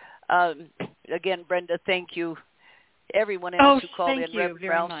 Again, Brenda, thank you. Everyone else who called in, Reverend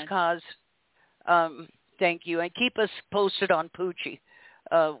Ralph's cause, thank you. And keep us posted on Poochie.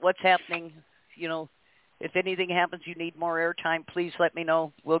 What's happening, if anything happens, you need more airtime, please let me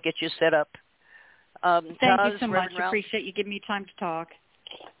know. We'll get you set up. Thank you so much. Ralph, appreciate you giving me time to talk.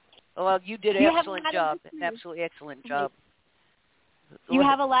 Well, you did an excellent job, an absolutely excellent job. You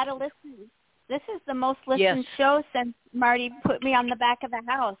have a lot of listeners. This is the most listened show since Marty put me on the back of the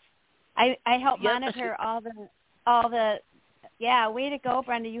house. I help monitor all all the, way to go,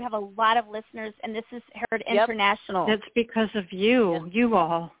 Brenda. You have a lot of listeners, and this is heard international. That's because of you, you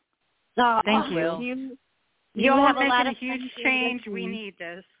all. Oh, thank you. You all are making a huge change. We need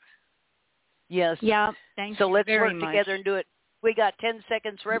this. Yes. Yeah. Thank so you let's very work much. together and do it. We got 10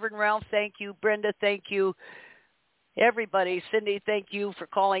 seconds. Reverend Ralph, thank you. Brenda, thank you. Everybody, Cindy, thank you for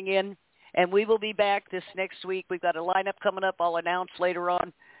calling in. And we will be back this next week. We've got a lineup coming up. I'll announce later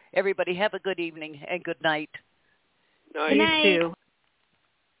on. Everybody have a good evening and good night. Night. Good night. You too.